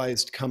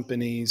centralized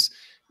companies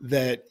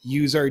that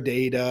use our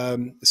data,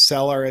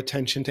 sell our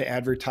attention to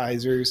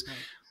advertisers.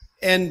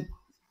 And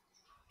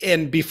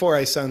before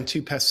I sound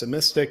too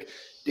pessimistic,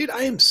 dude,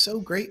 I am so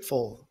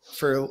grateful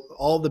for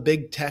all the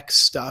big tech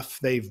stuff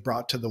they've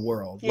brought to the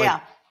world.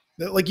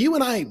 Like you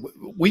and I,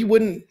 you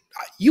wouldn't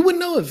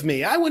know of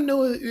me. I wouldn't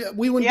know,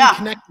 we wouldn't be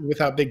connected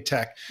without big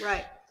tech.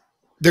 Right.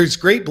 There's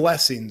great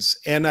blessings.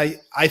 And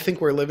I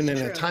think we're living in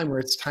a time where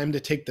it's time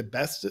to take the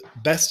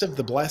best of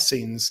the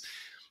blessings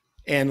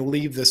and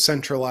leave the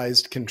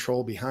centralized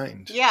control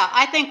behind. Yeah,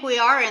 I think we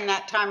are in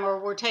that time where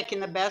we're taking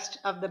the best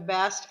of the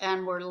best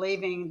and we're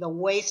leaving the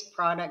waste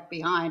product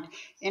behind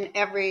in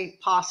every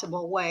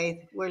possible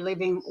way. We're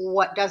leaving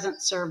what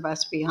doesn't serve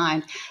us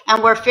behind.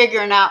 And we're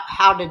figuring out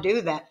how to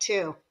do that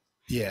too.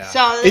 Yeah.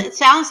 So it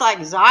sounds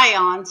like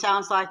Zion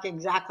sounds like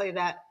exactly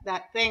that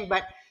thing.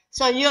 But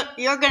so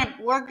you're going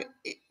to work,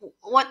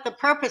 what the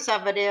purpose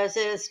of it is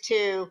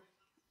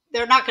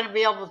they're not going to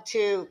be able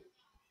to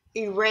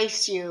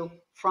erase you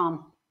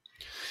from.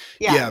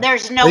 Yeah,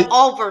 there's no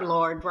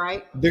overlord,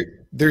 right?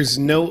 There's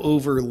no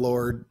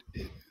overlord,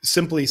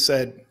 simply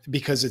said,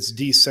 because it's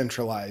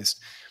decentralized.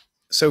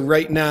 So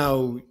right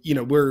now,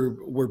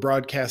 we're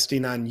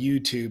broadcasting on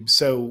YouTube.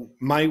 So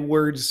my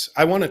words,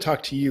 I want to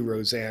talk to you,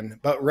 Roseanne,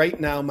 but right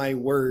now my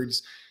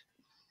words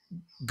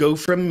go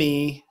from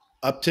me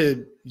up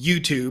to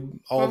YouTube,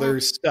 all their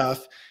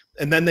stuff,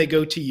 and then they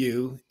go to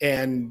you,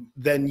 and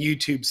then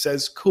YouTube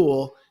says,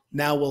 cool,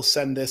 now we'll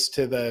send this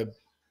to the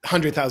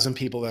 100,000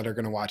 people that are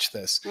going to watch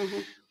this.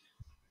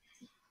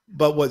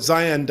 But what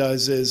Zion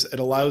does is it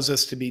allows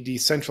us to be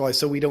decentralized,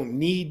 so we don't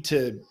need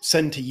to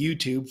send to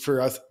YouTube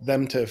for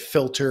them to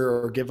filter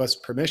or give us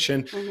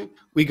permission.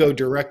 We go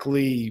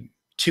directly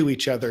to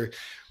each other.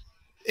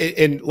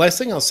 And last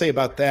thing I'll say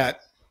about that,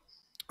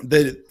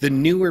 the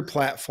newer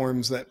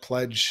platforms that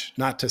pledge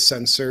not to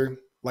censor,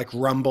 like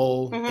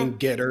Rumble and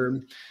Getter,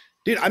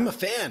 dude, I'm a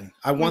fan.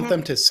 I want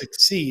them to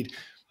succeed.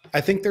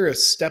 I think they're a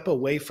step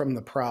away from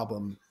the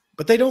problem,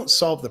 but they don't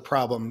solve the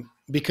problem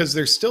because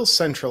they're still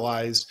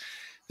centralized.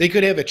 They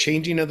could have a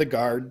changing of the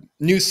guard,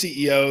 new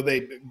CEO,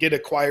 they get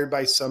acquired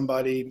by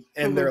somebody,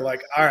 and they're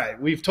like, all right,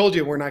 we've told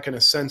you we're not going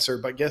to censor,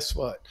 but guess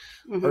what?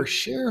 Our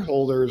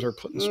shareholders are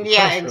putting some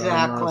pressure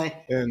on us.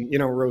 And,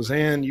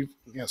 Roseanne, you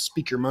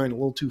speak your mind a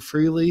little too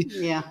freely.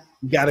 Yeah.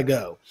 You got to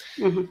go.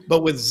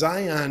 But with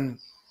Zion,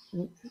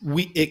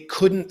 it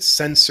couldn't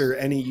censor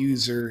any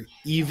user,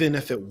 even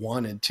if it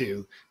wanted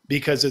to,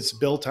 because it's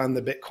built on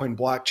the Bitcoin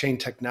blockchain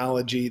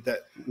technology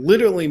that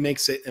literally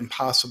makes it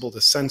impossible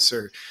to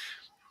censor.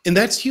 And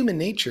that's human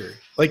nature.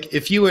 Like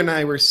if you and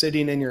I were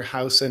sitting in your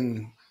house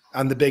and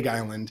on the Big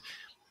Island,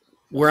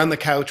 we're on the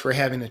couch, we're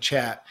having a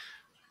chat.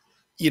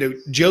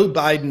 Joe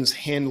Biden's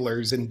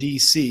handlers in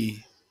DC,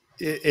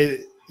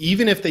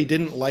 even if they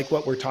didn't like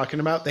what we're talking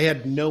about, they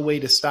had no way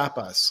to stop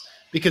us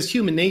because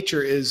human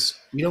nature is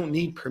we don't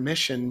need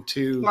permission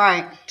to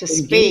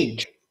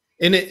engage. Speak.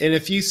 And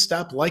if you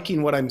stop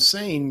liking what I'm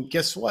saying,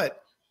 guess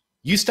what?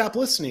 You stop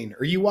listening,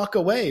 or you walk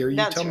away, or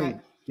you tell me,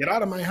 get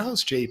out of my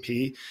house,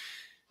 JP.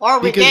 Or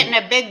we get in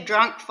a big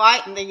drunk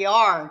fight in the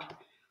yard.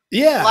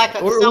 Yeah. Like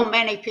so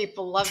many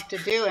people love to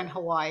do in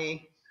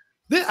Hawaii.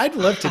 I'd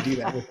love to do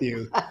that with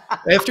you.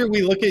 After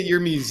we look at your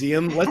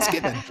museum, let's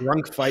get in a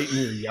drunk fight in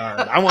your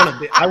yard. I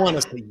want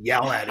us to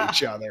yell at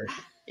each other.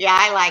 Yeah,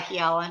 I like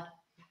yelling.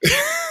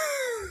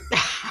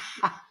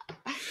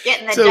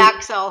 Getting the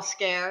ducks all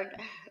scared.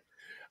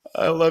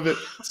 I love it.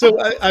 So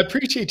I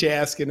appreciate you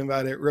asking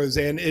about it,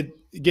 Roseanne.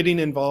 Getting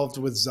involved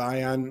with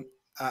Zion,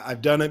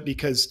 I've done it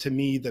because to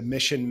me the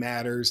mission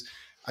matters.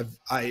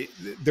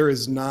 There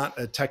is not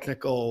a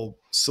technical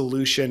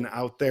solution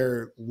out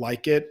there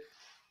like it.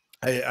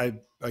 I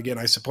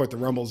support the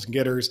Rumbles and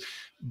Getters,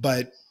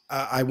 but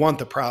I want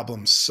the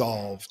problem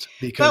solved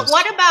because.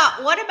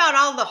 But what about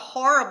all the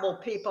horrible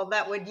people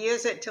that would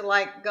use it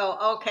to go,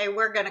 okay,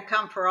 we're going to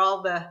come for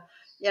all the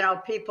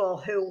people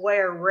who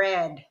wear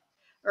red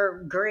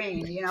or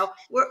green.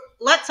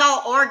 Let's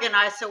all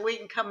organize so we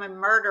can come and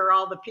murder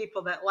all the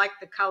people that like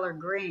the color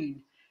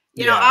green.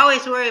 I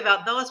always worry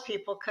about those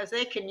people because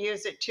they can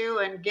use it too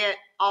and get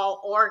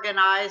all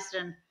organized.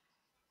 And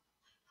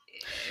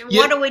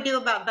what do we do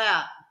about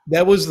that?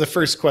 That was the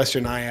first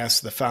question I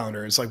asked the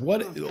founder. It's like,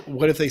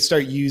 what if they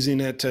start using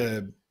it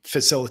to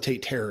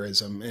facilitate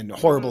terrorism and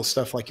horrible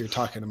stuff like you're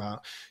talking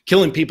about,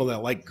 killing people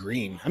that like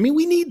green? I mean,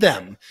 we need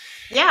them.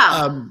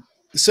 Yeah.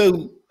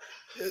 So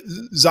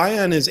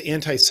Zion is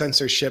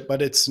anti-censorship,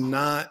 but it's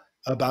not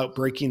about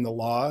breaking the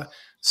law.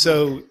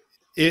 So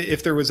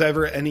if there was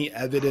ever any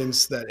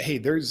evidence that, hey,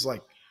 there's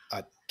like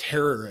a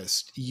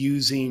terrorist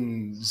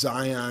using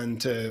Zion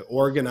to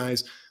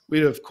organize,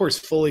 we'd of course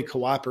fully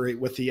cooperate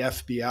with the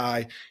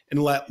FBI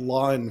and let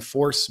law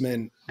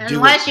enforcement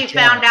unless you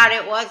found out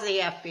it was the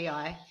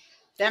FBI.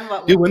 Then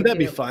what would wouldn't that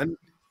be fun?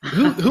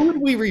 Who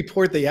would we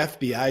report the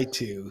FBI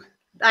to?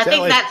 I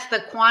think that's the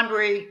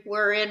quandary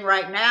we're in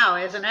right now,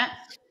 isn't it?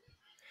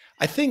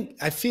 I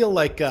feel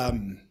like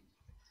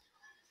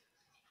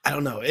I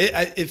don't know.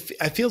 It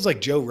feels like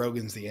Joe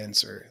Rogan's the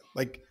answer.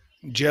 Like,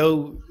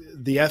 Joe,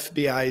 the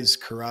FBI is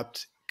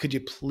corrupt. Could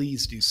you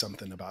please do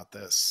something about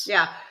this?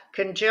 Yeah.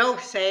 Can Joe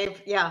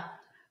save? Yeah.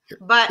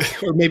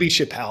 But or maybe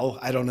Chappelle.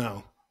 I don't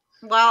know.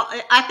 Well,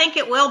 I think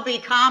it will be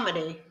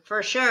comedy.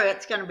 For sure,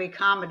 it's going to be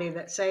comedy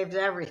that saves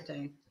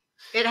everything.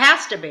 It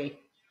has to be.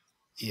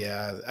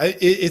 Yeah.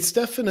 It's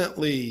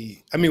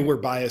definitely, I mean, we're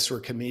biased. We're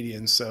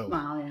comedians. So,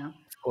 of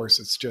course,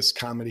 it's just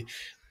comedy.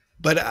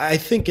 But I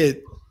think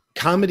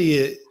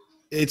comedy,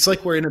 it's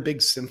like we're in a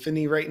big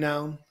symphony right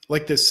now.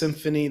 Like this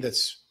symphony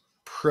that's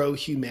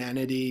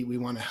pro-humanity. We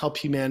want to help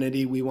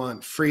humanity. We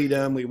want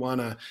freedom. We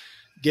want to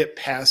get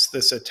past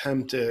this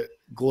attempt at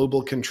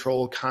global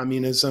control,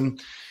 communism.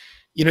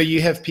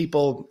 You have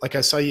people, like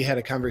I saw you had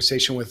a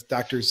conversation with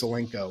Dr.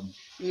 Zelenko.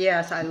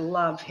 Yes, I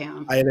love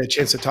him. I had a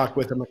chance to talk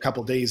with him a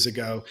couple days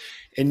ago.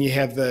 And you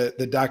have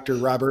the Dr.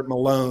 Robert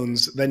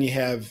Malone's, then you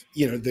have,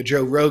 the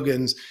Joe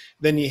Rogans,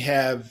 then you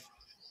have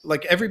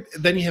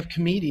then you have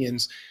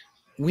comedians.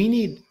 we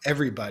need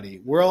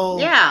everybody. We're all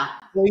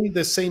playing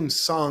the same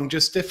song,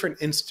 just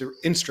different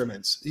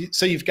instruments.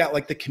 So you've got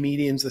like the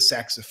comedians, the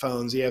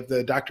saxophones, you have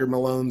the Dr.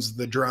 Malone's,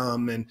 the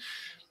drum, and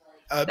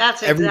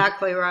that's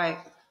exactly right.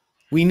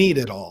 We need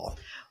it all.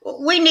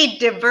 We need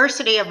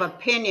diversity of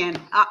opinion.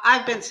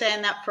 I've been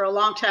saying that for a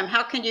long time.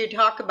 How can you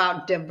talk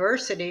about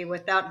diversity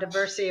without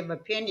diversity of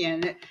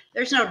opinion?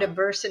 There's no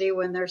diversity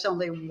when there's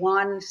only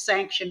one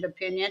sanctioned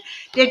opinion.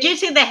 Did you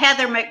see the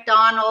Heather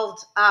McDonald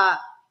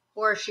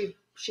where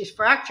she's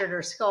fractured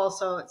her skull,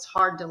 so it's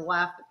hard to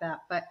laugh at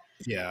that. But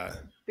yeah,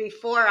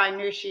 before I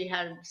knew she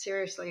had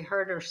seriously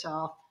hurt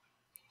herself,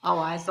 I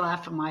was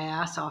laughing my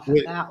ass off at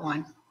that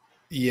one.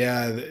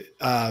 Yeah.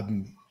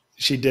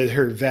 She did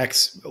her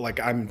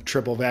like I'm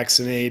triple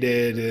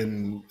vaccinated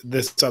and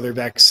this other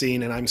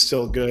vaccine and I'm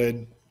still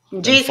good.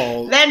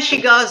 Then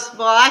she goes,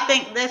 well, I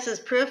think this is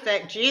proof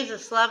that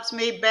Jesus loves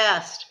me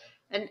best.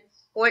 And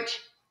which,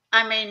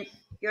 I mean,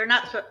 you're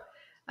not,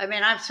 I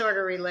mean, I'm sort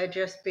of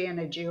religious being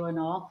a Jew and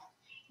all.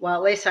 Well,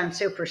 at least I'm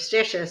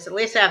superstitious. At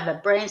least I have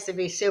the brains to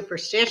be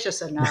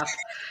superstitious enough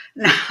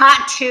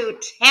not to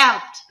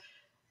tempt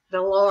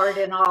the Lord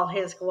in all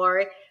his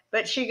glory.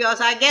 But she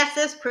goes, I guess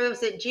this proves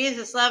that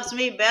Jesus loves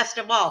me best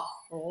of all.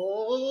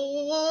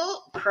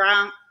 Oh,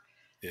 crunk.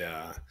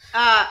 Yeah.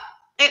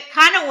 It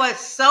kind of was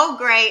so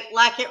great.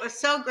 Like it was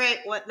so great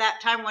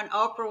that time when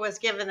Oprah was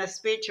giving a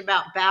speech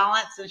about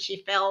balance and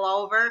she fell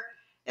over.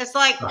 It's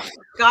like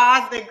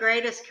God, the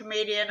greatest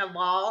comedian of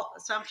all.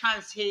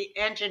 Sometimes he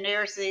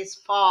engineers these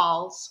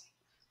falls,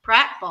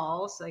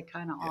 pratfalls, they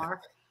kind of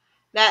are.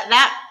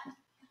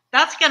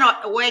 That's going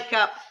to wake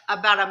up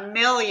about 1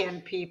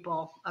 million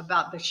people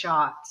about the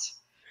shots.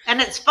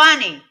 And it's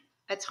funny.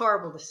 It's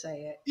horrible to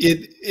say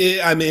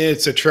it. I mean,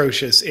 it's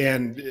atrocious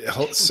and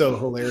so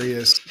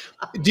hilarious.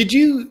 Did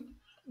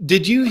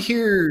you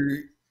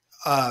hear,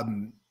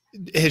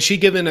 has she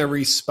given a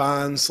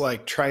response,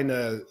 like trying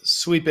to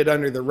sweep it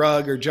under the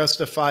rug or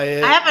justify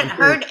it? I haven't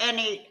heard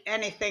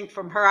anything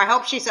from her. I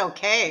hope she's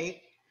okay.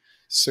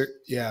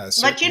 Yeah,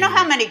 but you know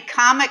how many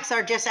comics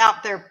are just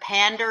out there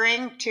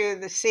pandering to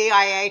the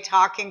CIA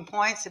talking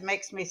points? It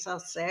makes me so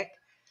sick.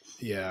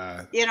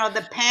 Yeah. You know,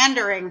 the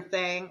pandering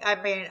thing.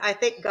 I mean, I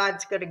think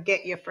God's going to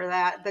get you for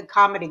that. The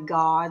comedy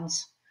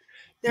gods.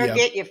 They'll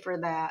get you for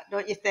that.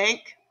 Don't you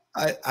think?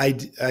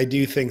 I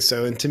do think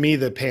so. And to me,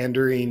 the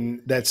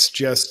pandering, that's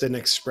just an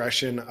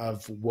expression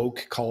of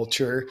woke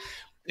culture.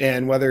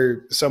 And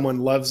whether someone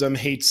loves them,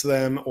 hates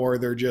them, or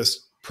they're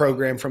just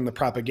programmed from the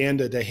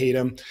propaganda to hate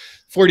them.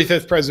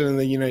 45th president of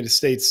the United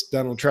States,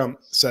 Donald Trump,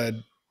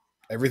 said,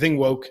 everything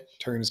woke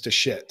turns to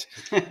shit.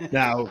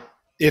 Now,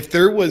 if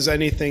there was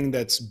anything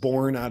that's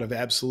born out of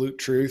absolute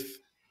truth,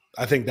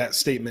 I think that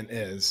statement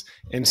is.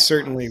 And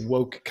certainly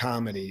woke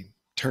comedy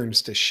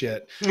turns to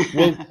shit.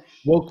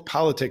 Woke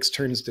politics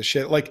turns to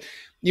shit. Like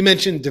you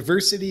mentioned,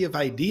 diversity of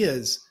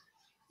ideas.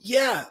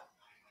 Yeah,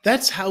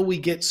 that's how we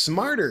get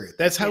smarter.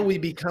 That's how we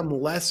become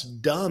less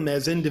dumb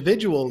as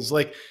individuals.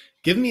 Like,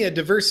 give me a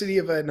diversity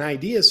of an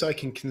idea so I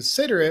can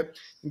consider it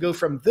and go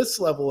from this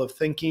level of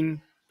thinking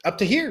up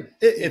to here,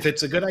 if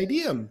it's a good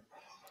idea.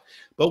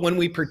 But when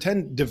we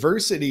pretend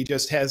diversity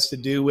just has to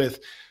do with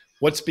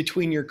what's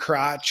between your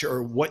crotch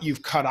or what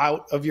you've cut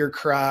out of your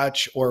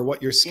crotch or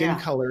what your skin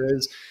color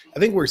is, I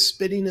think we're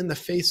spitting in the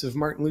face of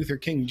Martin Luther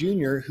King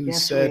Jr., who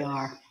said,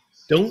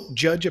 don't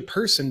judge a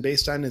person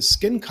based on his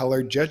skin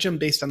color, judge them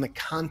based on the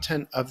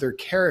content of their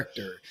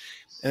character.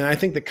 And I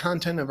think the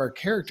content of our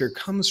character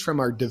comes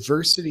from our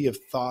diversity of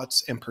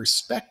thoughts and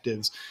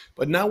perspectives.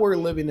 But now we're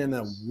living in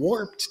a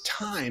warped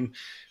time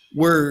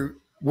where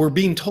we're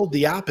being told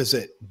the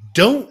opposite.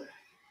 Don't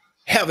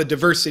have a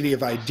diversity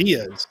of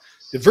ideas.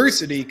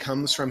 Diversity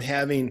comes from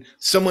having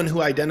someone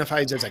who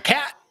identifies as a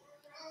cat,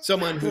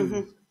 someone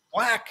who's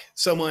black,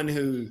 someone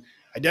who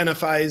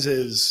identifies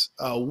as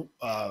a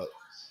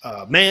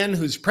man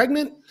who's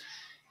pregnant.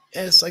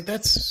 And it's like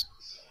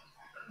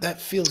that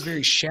feels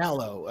very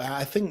shallow.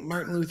 I think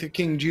Martin Luther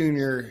King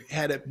Jr.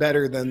 had it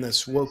better than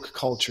this woke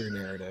culture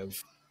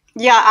narrative.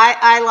 Yeah,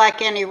 I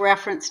like any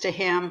reference to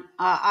him.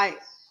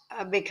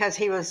 Because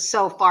he was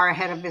so far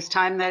ahead of his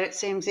time that it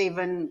seems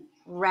even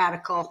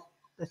radical,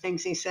 the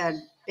things he said.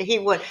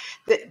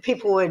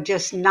 People would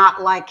just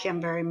not like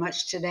him very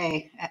much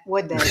today,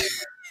 would they?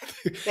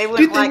 They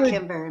wouldn't like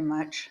him very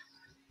much.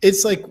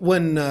 It's like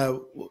when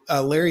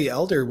Larry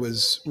Elder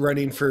was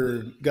running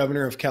for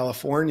governor of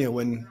California,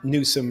 when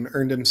Newsom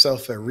earned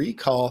himself a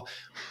recall,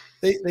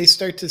 they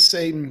start to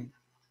say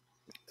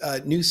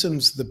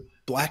Newsom's the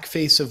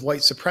blackface of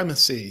white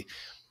supremacy.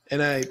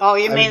 And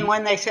you mean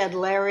when they said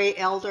Larry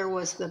Elder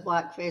was the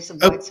blackface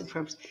of white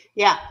supremacy?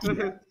 Yeah.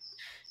 Mm-hmm.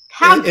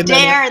 How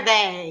dare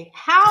they?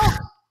 How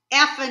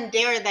effing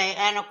dare they?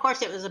 And of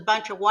course, it was a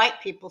bunch of white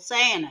people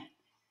saying it.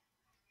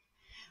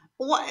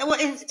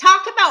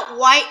 Talk about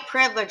white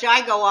privilege.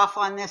 I go off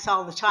on this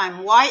all the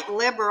time. White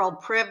liberal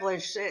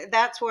privilege.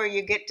 That's where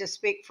you get to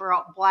speak for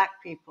black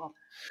people.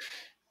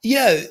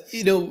 Yeah.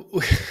 You know,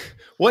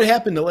 what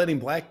happened to letting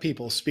black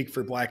people speak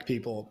for black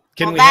people?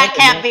 That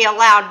can't be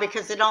allowed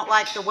because they don't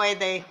like the way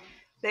they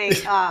They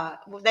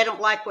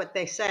don't like what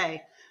they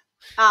say.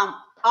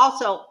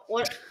 Also,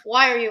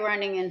 why are you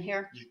running in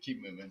here? You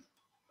keep moving.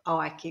 Oh,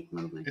 I keep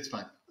moving. It's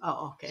fine.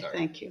 Oh, okay. Sorry.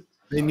 Thank you.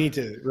 They need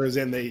to,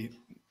 Roseanne,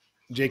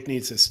 Jake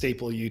needs to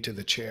staple you to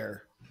the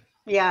chair.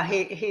 Yeah,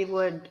 he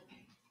would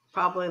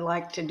probably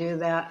like to do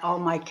that. All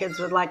my kids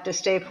would like to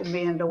staple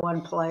me into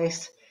one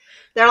place.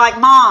 They're like,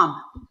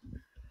 Mom.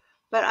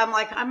 But I'm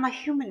like, I'm a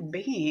human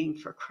being,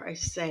 for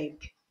Christ's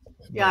sake.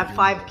 Yeah, I have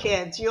 5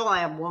 kids. You only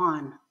have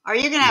 1. Are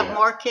you going to have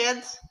more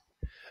kids?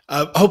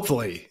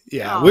 Hopefully,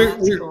 yeah.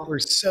 Oh, We're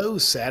so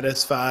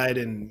satisfied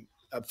and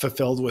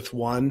fulfilled with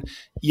one.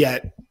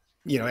 Yet,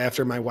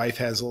 after my wife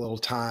has a little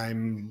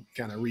time,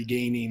 kind of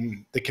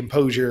regaining the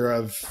composure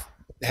of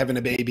having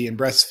a baby and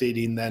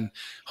breastfeeding, then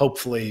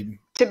hopefully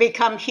to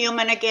become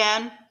human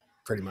again.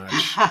 Pretty much.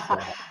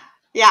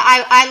 Yeah,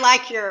 I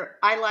like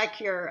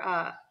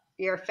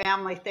your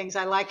family things.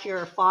 I like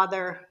your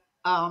father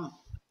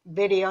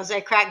videos.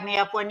 They crack me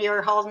up when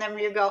you're holding him.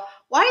 You go,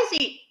 why does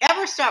he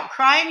ever stop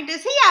crying?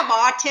 Does he have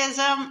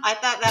autism? I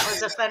thought that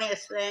was the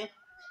funniest thing.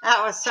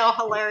 That was so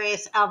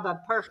hilarious of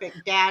a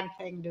perfect dad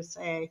thing to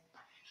say.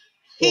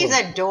 He's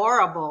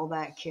adorable,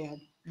 that kid.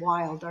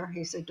 Wilder,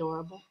 he's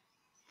adorable.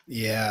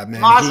 Yeah,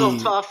 man. Mazel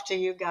tov to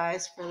you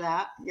guys for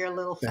that. Your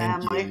little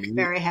family.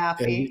 Very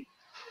happy.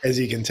 As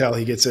you can tell,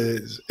 he gets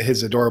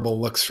his adorable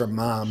looks from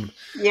Mom.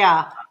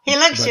 Yeah, he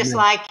looks just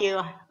like you.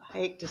 I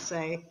hate to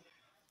say.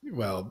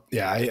 Well,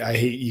 yeah, I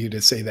hate you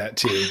to say that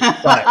too.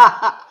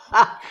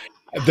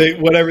 But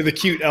whatever the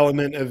cute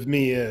element of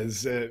me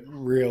is, it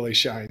really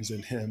shines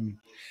in him.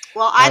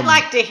 Well, I'd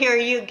like to hear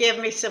you give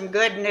me some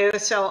good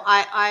news. So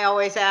I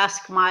always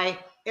ask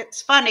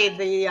it's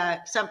funny,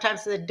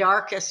 sometimes the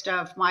darkest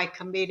of my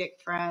comedic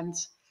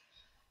friends,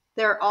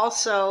 they're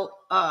also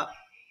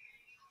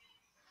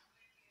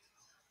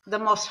the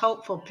most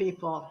hopeful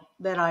people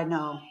that I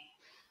know.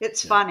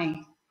 It's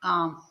funny.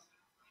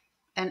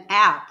 And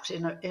apt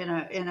in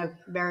a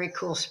very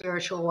cool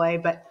spiritual way.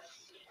 But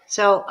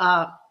so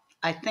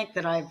I think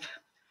that I've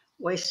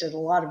wasted a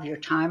lot of your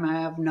time.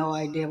 I have no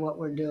idea what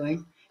we're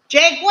doing.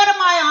 Jake, what am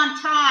I on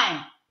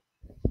time?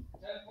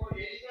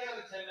 10:48,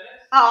 another 10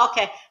 minutes. Oh,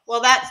 okay.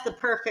 Well, that's the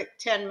perfect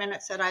 10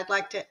 minutes that I'd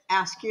like to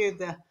ask you.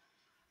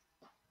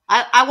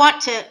 I want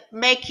to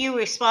make you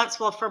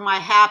responsible for my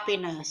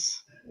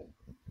happiness.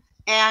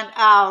 And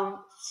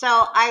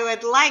so I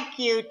would like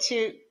you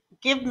to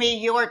give me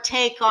your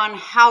take on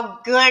how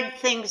good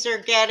things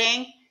are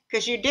getting,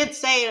 because you did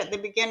say at the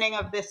beginning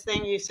of this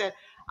thing, you said,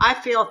 I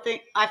feel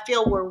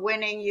we're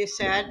winning, you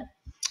said,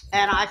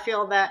 and I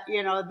feel that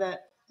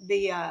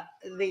the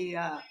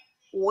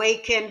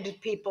awakened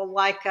people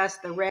like us,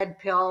 the red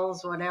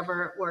pills,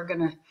 whatever we're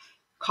going to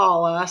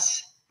call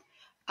us,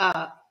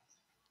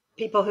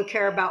 people who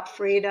care about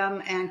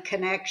freedom and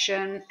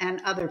connection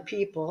and other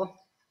people,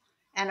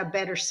 and a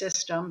better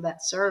system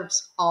that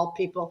serves all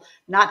people,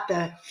 not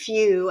the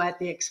few at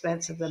the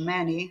expense of the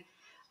many,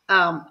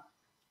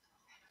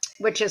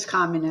 which is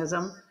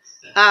communism.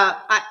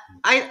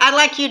 I'd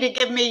like you to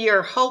give me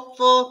your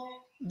hopeful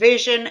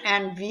vision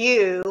and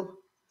view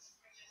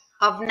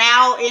of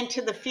now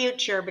into the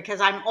future,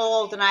 because I'm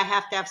old and I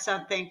have to have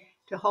something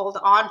to hold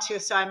on to,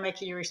 so I'm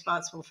making you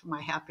responsible for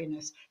my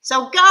happiness.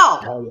 So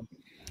go.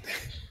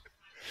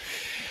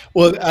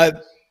 Well,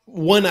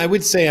 one, I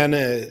would say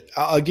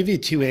I'll give you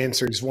 2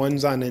 answers.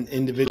 One's on an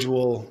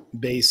individual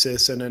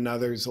basis and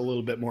another's a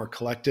little bit more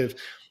collective.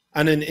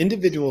 On an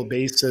individual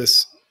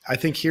basis, I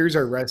think here's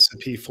our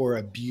recipe for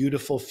a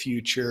beautiful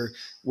future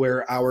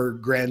where our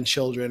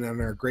grandchildren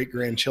and our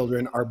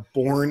great-grandchildren are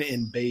born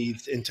and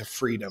bathed into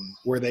freedom,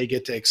 where they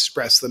get to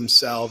express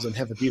themselves and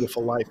have a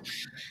beautiful life.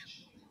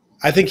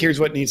 I think here's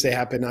what needs to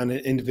happen on an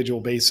individual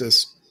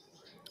basis.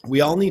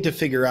 We all need to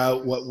figure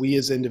out what we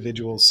as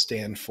individuals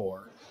stand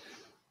for.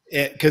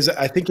 Because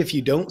I think if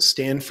you don't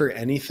stand for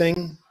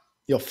anything,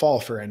 you'll fall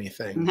for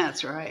anything.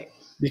 That's right.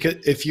 Because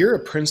if you're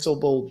a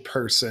principled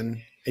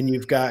person and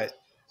you've got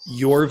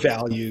your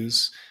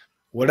values,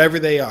 whatever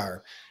they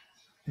are,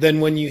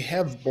 then when you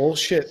have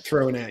bullshit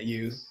thrown at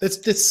you that's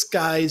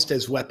disguised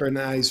as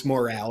weaponized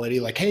morality,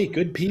 like, hey,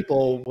 good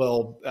people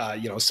will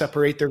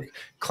separate their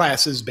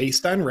classes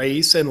based on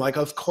race, and like,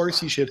 of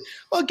course you should,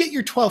 well, get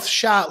your 12th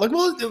shot, like,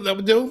 well,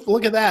 don't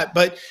look at that,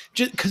 but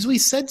just because we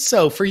said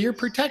so for your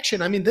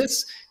protection. I mean,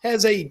 this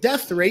has a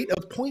death rate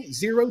of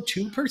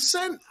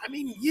 0.02%. I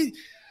mean,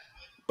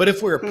 but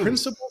if we're a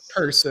principled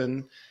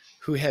person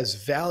who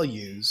has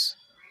values,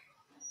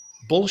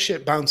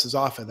 bullshit bounces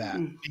off of that,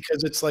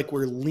 because it's like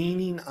we're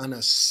leaning on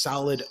a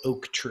solid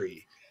oak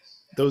tree.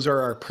 Those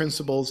are our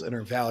principles and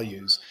our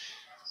values.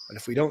 But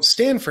if we don't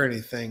stand for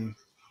anything,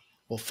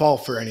 we'll fall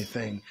for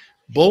anything.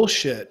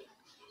 Bullshit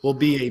will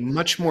be a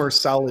much more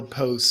solid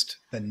post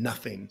than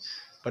nothing.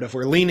 But if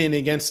we're leaning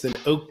against an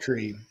oak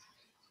tree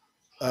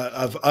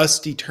of us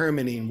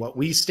determining what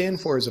we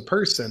stand for as a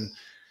person,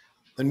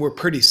 then we're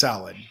pretty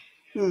solid.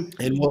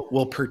 And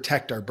we'll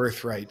protect our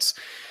birthrights.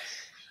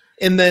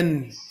 And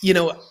then,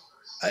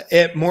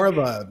 at more of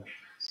a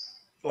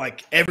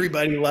like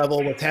everybody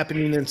level, what's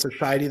happening in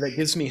society that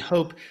gives me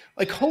hope,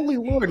 like, holy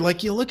Lord,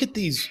 like, you look at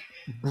these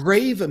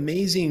brave,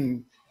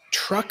 amazing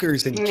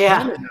truckers in Yeah.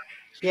 Canada.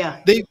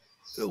 Yeah. They,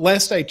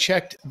 last I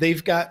checked,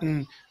 they've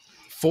gotten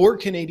 4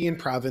 Canadian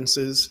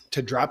provinces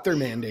to drop their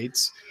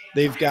mandates.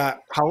 They've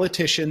got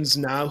politicians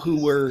now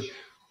who were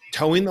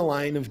towing the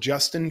line of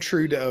Justin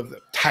Trudeau,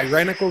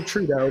 tyrannical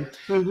Trudeau.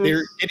 Mm-hmm.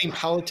 They're getting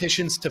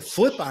politicians to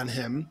flip on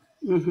him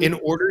in Mm-hmm.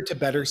 order to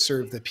better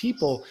serve the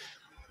people.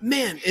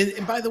 Man,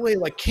 and by the way,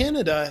 like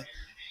Canada,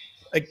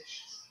 like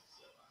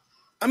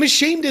I'm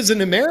ashamed as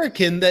an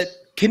American that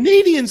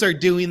Canadians are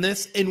doing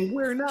this and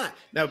we're not.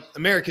 Now,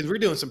 Americans, we're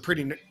doing some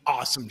pretty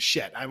awesome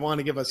shit. I want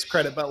to give us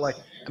credit, but like,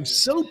 I'm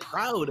so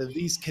proud of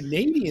these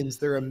Canadians.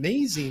 They're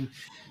amazing.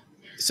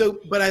 So,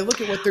 but I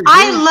look at what they're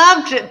I doing.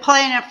 loved it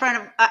playing in front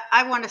of,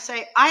 I want to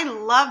say, I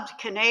loved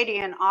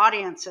Canadian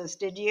audiences.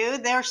 Did you?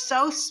 They're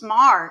so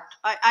smart.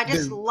 I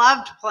just They're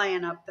loved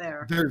playing up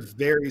there. they're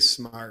very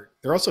smart.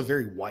 They're also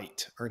very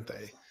white, aren't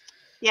they?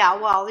 Yeah,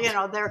 well,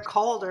 they're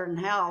colder than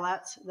hell.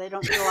 They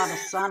don't get a lot of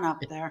sun up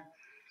there.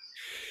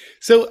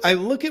 So I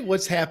look at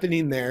what's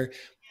happening there.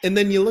 And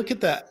then you look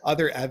at the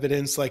other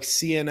evidence, like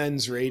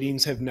CNN's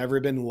ratings have never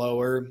been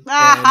lower.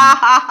 Ah, And ha,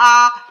 ha,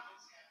 ha.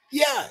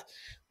 yeah,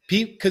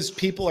 because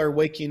people are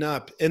waking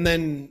up. And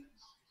then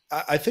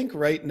I think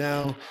right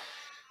now,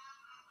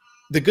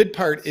 the good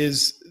part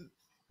is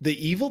the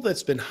evil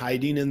that's been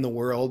hiding in the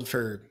world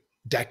for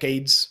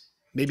decades,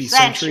 maybe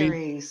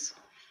Centuries. Oh,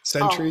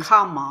 centuries.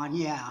 come on.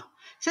 Yeah.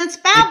 Since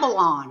It,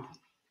 Babylon.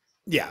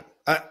 yeah,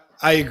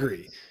 I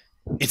agree.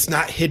 It's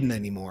not hidden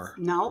anymore.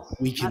 No,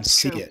 We can that's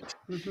see true. it.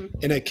 Hmm.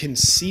 And a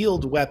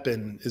concealed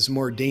weapon is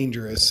more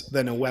dangerous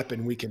than a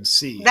weapon we can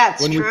see.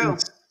 That's When we true. can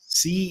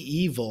see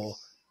evil,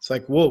 it's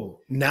like, whoa,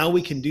 now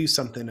we can do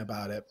something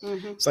about it. Hmm.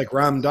 It's like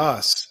Ram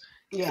Dass.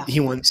 Yeah, He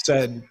once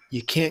said,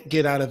 you can't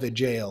get out of a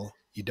jail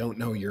you don't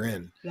know you're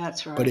in.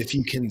 that's right. But if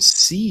you can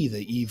see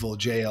the evil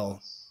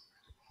jail,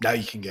 now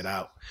you can get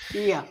out.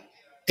 Yeah.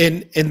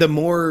 And the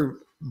more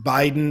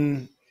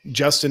Biden,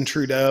 Justin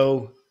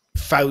Trudeau,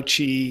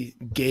 Fauci,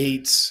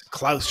 Gates,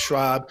 Klaus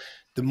Schwab,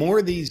 the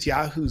more these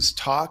yahoos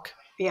talk,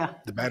 Yeah.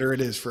 the better it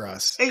is for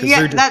us. Because Yeah,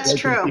 they're just that's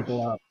waking true.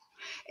 people up.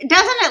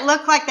 Doesn't it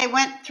look like they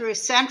went through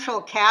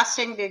central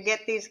casting to get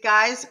these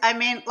guys? I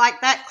mean,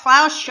 like that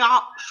Klaus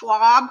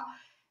Schwab,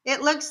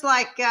 it looks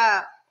like,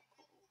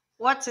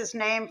 what's his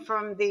name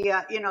from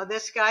the,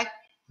 this guy?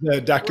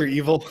 Dr.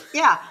 Evil.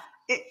 Yeah,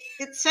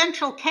 it's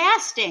central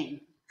casting.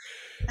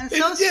 And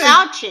so is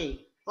Yeah, Fauci,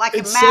 like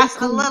it's so a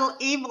cool. little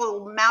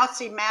evil,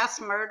 mousy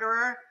mass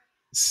murderer.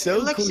 It So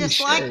looks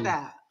just like cliche.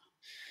 that.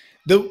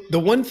 The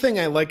one thing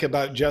I like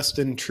about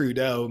Justin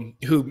Trudeau,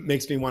 who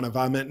makes me want to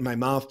vomit in my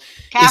mouth,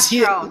 is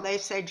Castro, they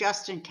say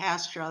Justin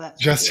Castro.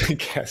 That's Justin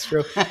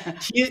Castro.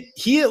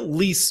 He at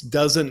least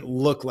doesn't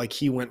look like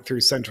he went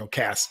through central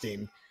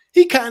casting.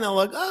 He kind of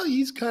look, oh,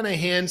 he's kind of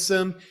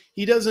handsome.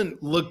 He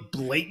doesn't look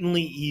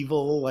blatantly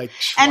evil like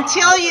Schwab.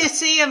 Until you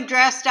see him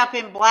dressed up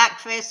in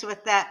blackface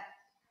with that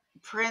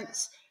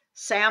Prince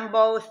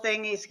Sambo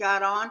thing he's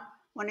got on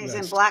when he's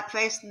in Yes.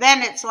 blackface,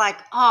 then it's like,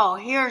 oh,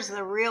 here's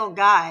the real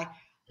guy.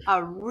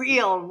 A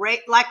real,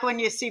 like when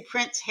you see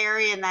Prince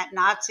Harry in that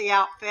Nazi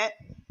outfit,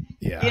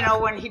 Yeah,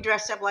 when he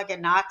dressed up like a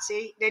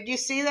Nazi. Did you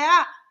see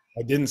that?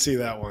 I didn't see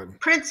that one.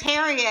 Prince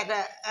Harry at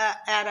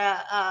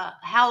a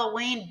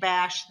Halloween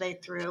bash they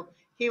threw.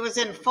 He was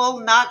in full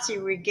Nazi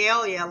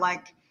regalia,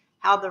 like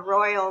how the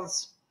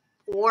royals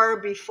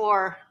were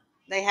before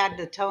they had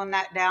to tone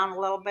that down a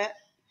little bit.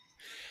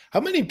 How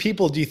many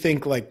people do you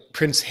think like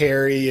Prince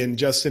Harry and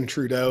Justin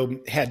Trudeau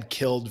had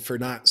killed for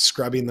not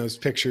scrubbing those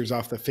pictures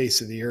off the face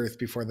of the earth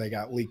before they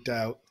got leaked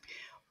out?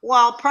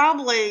 Well,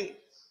 probably.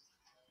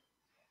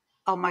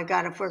 Oh my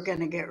God, if we're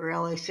going to get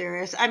really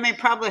serious, I mean,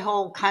 probably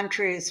whole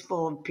country is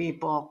full of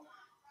people.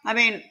 I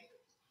mean,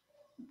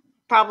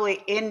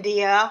 probably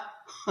India.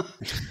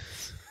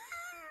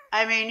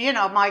 I mean,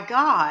 my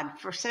God,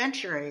 for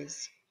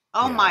centuries.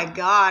 Oh Yeah. my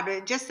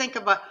God. Just think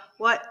about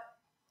what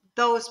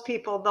those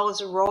people,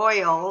 those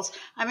royals.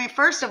 I mean,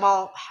 first of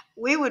all,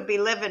 we would be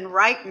living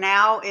right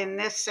now in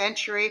this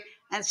century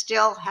and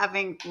still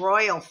having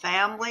royal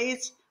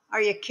families.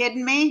 Are you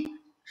kidding me?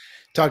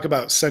 Talk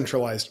about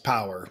centralized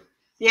power.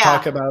 Yeah.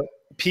 Talk about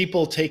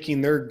people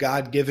taking their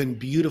God-given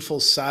beautiful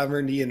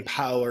sovereignty and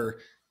power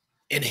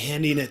and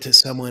handing it to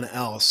someone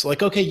else.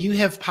 Like, okay, you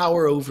have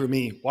power over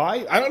me.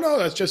 Why? I don't know.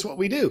 That's just what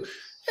we do.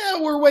 Yeah,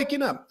 we're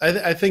waking up.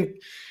 I think,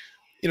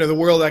 the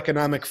World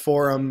Economic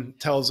Forum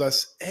tells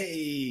us,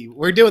 hey,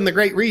 we're doing the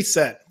Great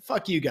Reset.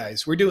 Fuck you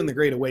guys. We're doing the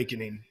Great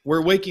Awakening.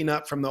 We're waking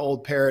up from the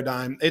old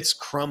paradigm. It's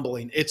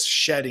crumbling. It's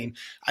shedding.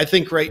 I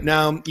think right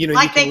now, like you they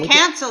can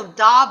canceled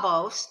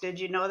Davos. Did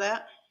you know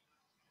that?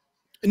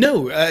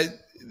 No,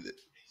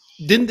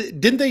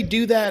 didn't they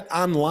do that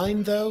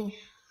online though?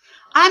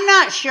 I'm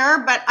not sure,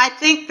 but I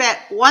think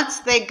that once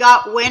they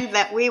got wind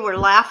that we were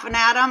laughing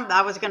at them,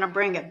 I was going to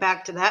bring it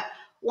back to that.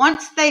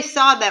 Once they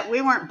saw that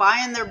we weren't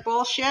buying their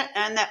bullshit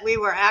and that we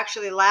were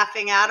actually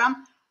laughing at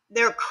them,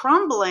 they're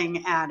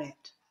crumbling at it.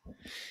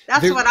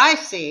 That's They're- what I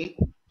see.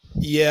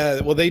 Yeah,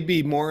 well, they'd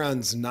be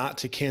morons not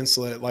to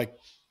cancel it. Like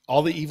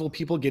all the evil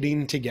people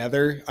getting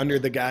together under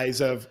the guise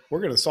of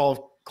we're going to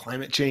solve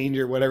climate change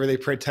or whatever they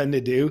pretend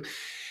to do.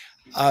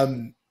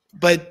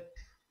 But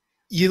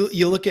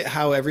you look at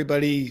how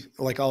everybody,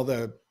 like all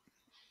the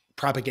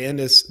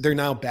propagandists, they're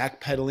now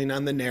backpedaling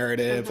on the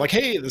narrative. Like,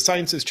 hey, the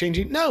science is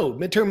changing. No,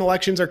 midterm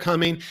elections are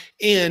coming,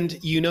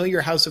 and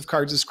your house of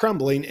cards is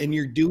crumbling, and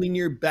you're doing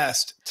your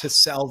best to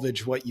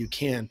salvage what you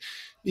can,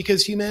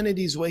 because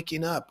humanity's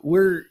waking up.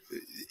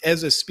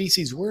 As a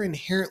species, we're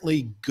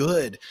inherently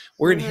good.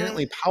 We're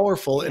inherently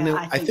powerful. Yeah, And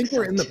I think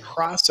we're so in the too.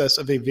 process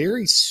of a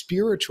very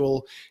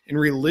spiritual and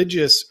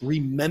religious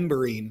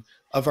remembering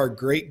of our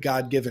great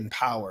God-given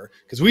power,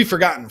 because we've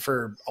forgotten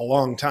for a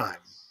long time.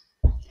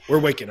 We're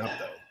waking up,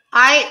 though.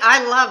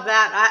 I love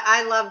that.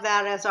 I love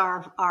that as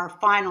our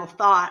final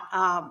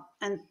thought.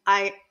 And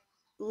I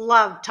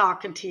love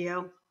talking to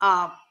you.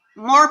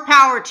 More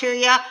power to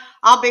you.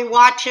 I'll be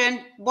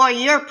watching. Boy,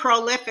 you're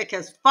prolific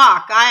as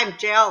fuck. I am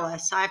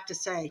jealous, I have to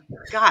say.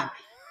 God,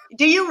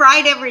 do you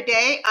write every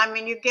day? I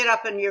mean, you get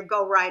up and you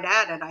go right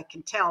at it. I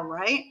can tell,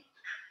 right?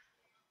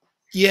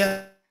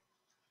 Yeah.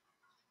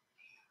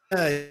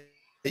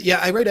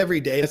 Yeah, I write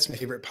every day. That's my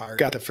favorite part.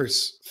 Got the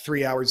first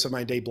 3 hours of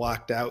my day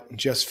blocked out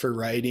just for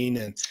writing.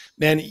 And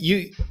man,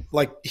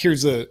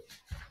 here's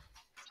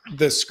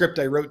the script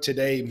I wrote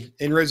today.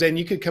 And Roseanne,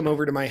 you could come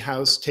over to my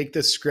house, take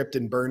this script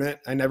and burn it.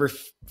 I never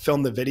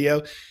filmed the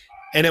video,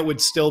 and it would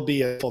still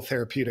be a full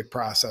therapeutic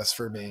process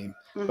for me.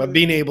 But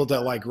being able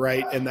to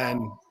write and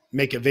then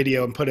make a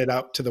video and put it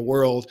out to the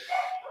world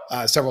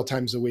several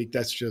times a week,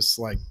 that's just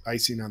like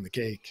icing on the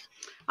cake.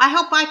 I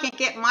hope I can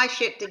get my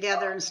shit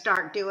together and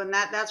start doing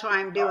that. That's why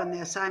I'm doing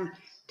this. I'm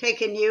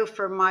taking you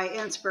for my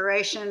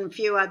inspiration, a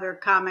few other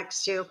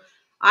comics too.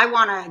 I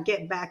want to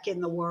get back in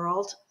the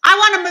world. I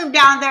want to move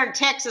down there to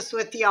Texas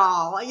with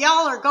y'all.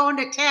 Y'all are going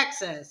to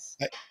Texas.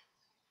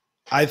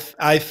 I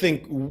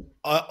think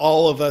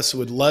all of us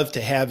would love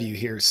to have you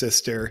here,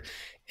 sister.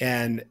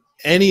 And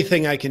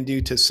anything I can do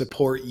to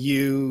support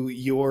you,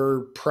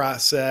 your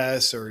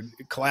process, or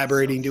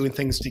collaborating, doing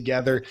things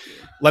together,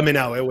 let me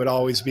know. It would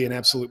always be an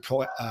absolute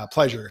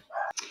pleasure.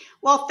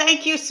 Well,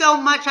 thank you so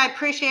much. I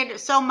appreciate it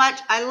so much.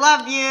 I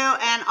love you,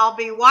 and I'll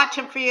be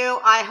watching for you.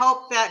 I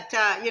hope that,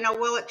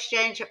 we'll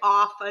exchange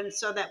often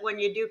so that when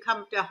you do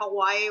come to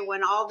Hawaii,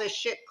 when all this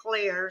shit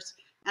clears,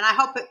 and I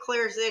hope it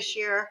clears this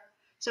year,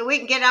 so we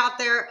can get out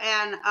there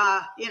and,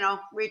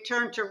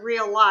 return to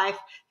real life.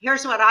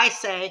 Here's what I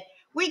say.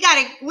 We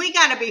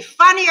gotta be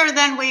funnier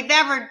than we've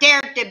ever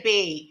dared to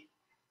be,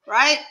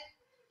 right?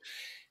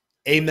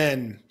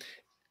 Amen.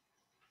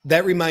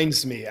 That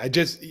reminds me,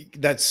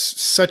 that's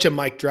such a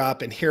mic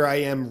drop, and here I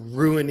am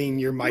ruining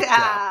your mic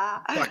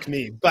drop. Fuck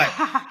me. But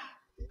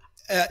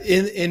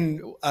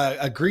in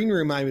a green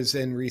room I was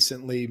in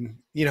recently,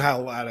 you know how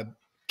a lot of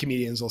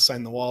comedians will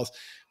sign the walls.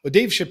 Well,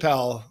 Dave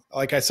Chappelle,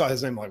 I saw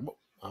his name,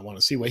 I want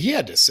to see what he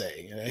had to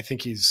say. And I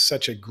think he's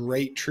such a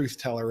great truth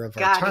teller of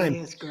our time. He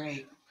is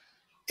great.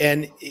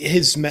 And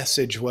his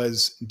message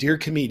was, dear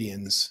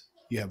comedians,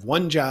 you have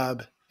one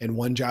job and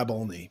one job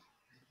only.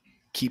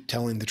 Keep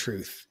telling the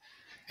truth.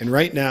 And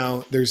right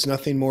now, there's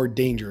nothing more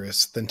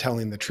dangerous than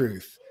telling the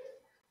truth.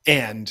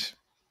 And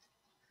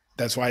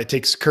that's why it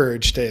takes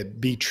courage to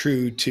be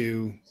true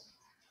to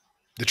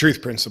the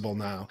truth principle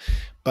now.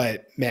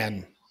 But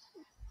man,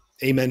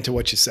 amen to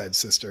what you said,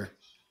 sister.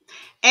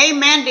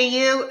 Amen to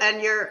you and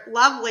your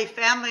lovely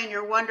family and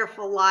your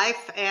wonderful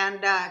life.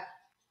 And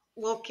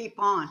we'll keep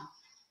on.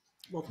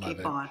 We'll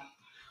keep on.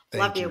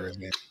 Love you.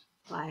 Roseanne.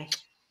 Bye.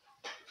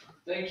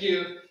 Thank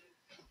you.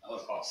 That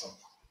was awesome.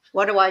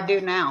 What do I do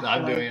now?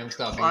 I'm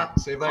stopping it.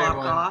 Say bye,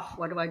 everyone. Off.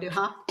 What do I do,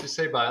 huh? Just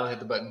say bye. I'll hit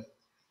the button.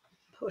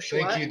 Push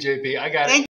Thank what? you, JP. I got it.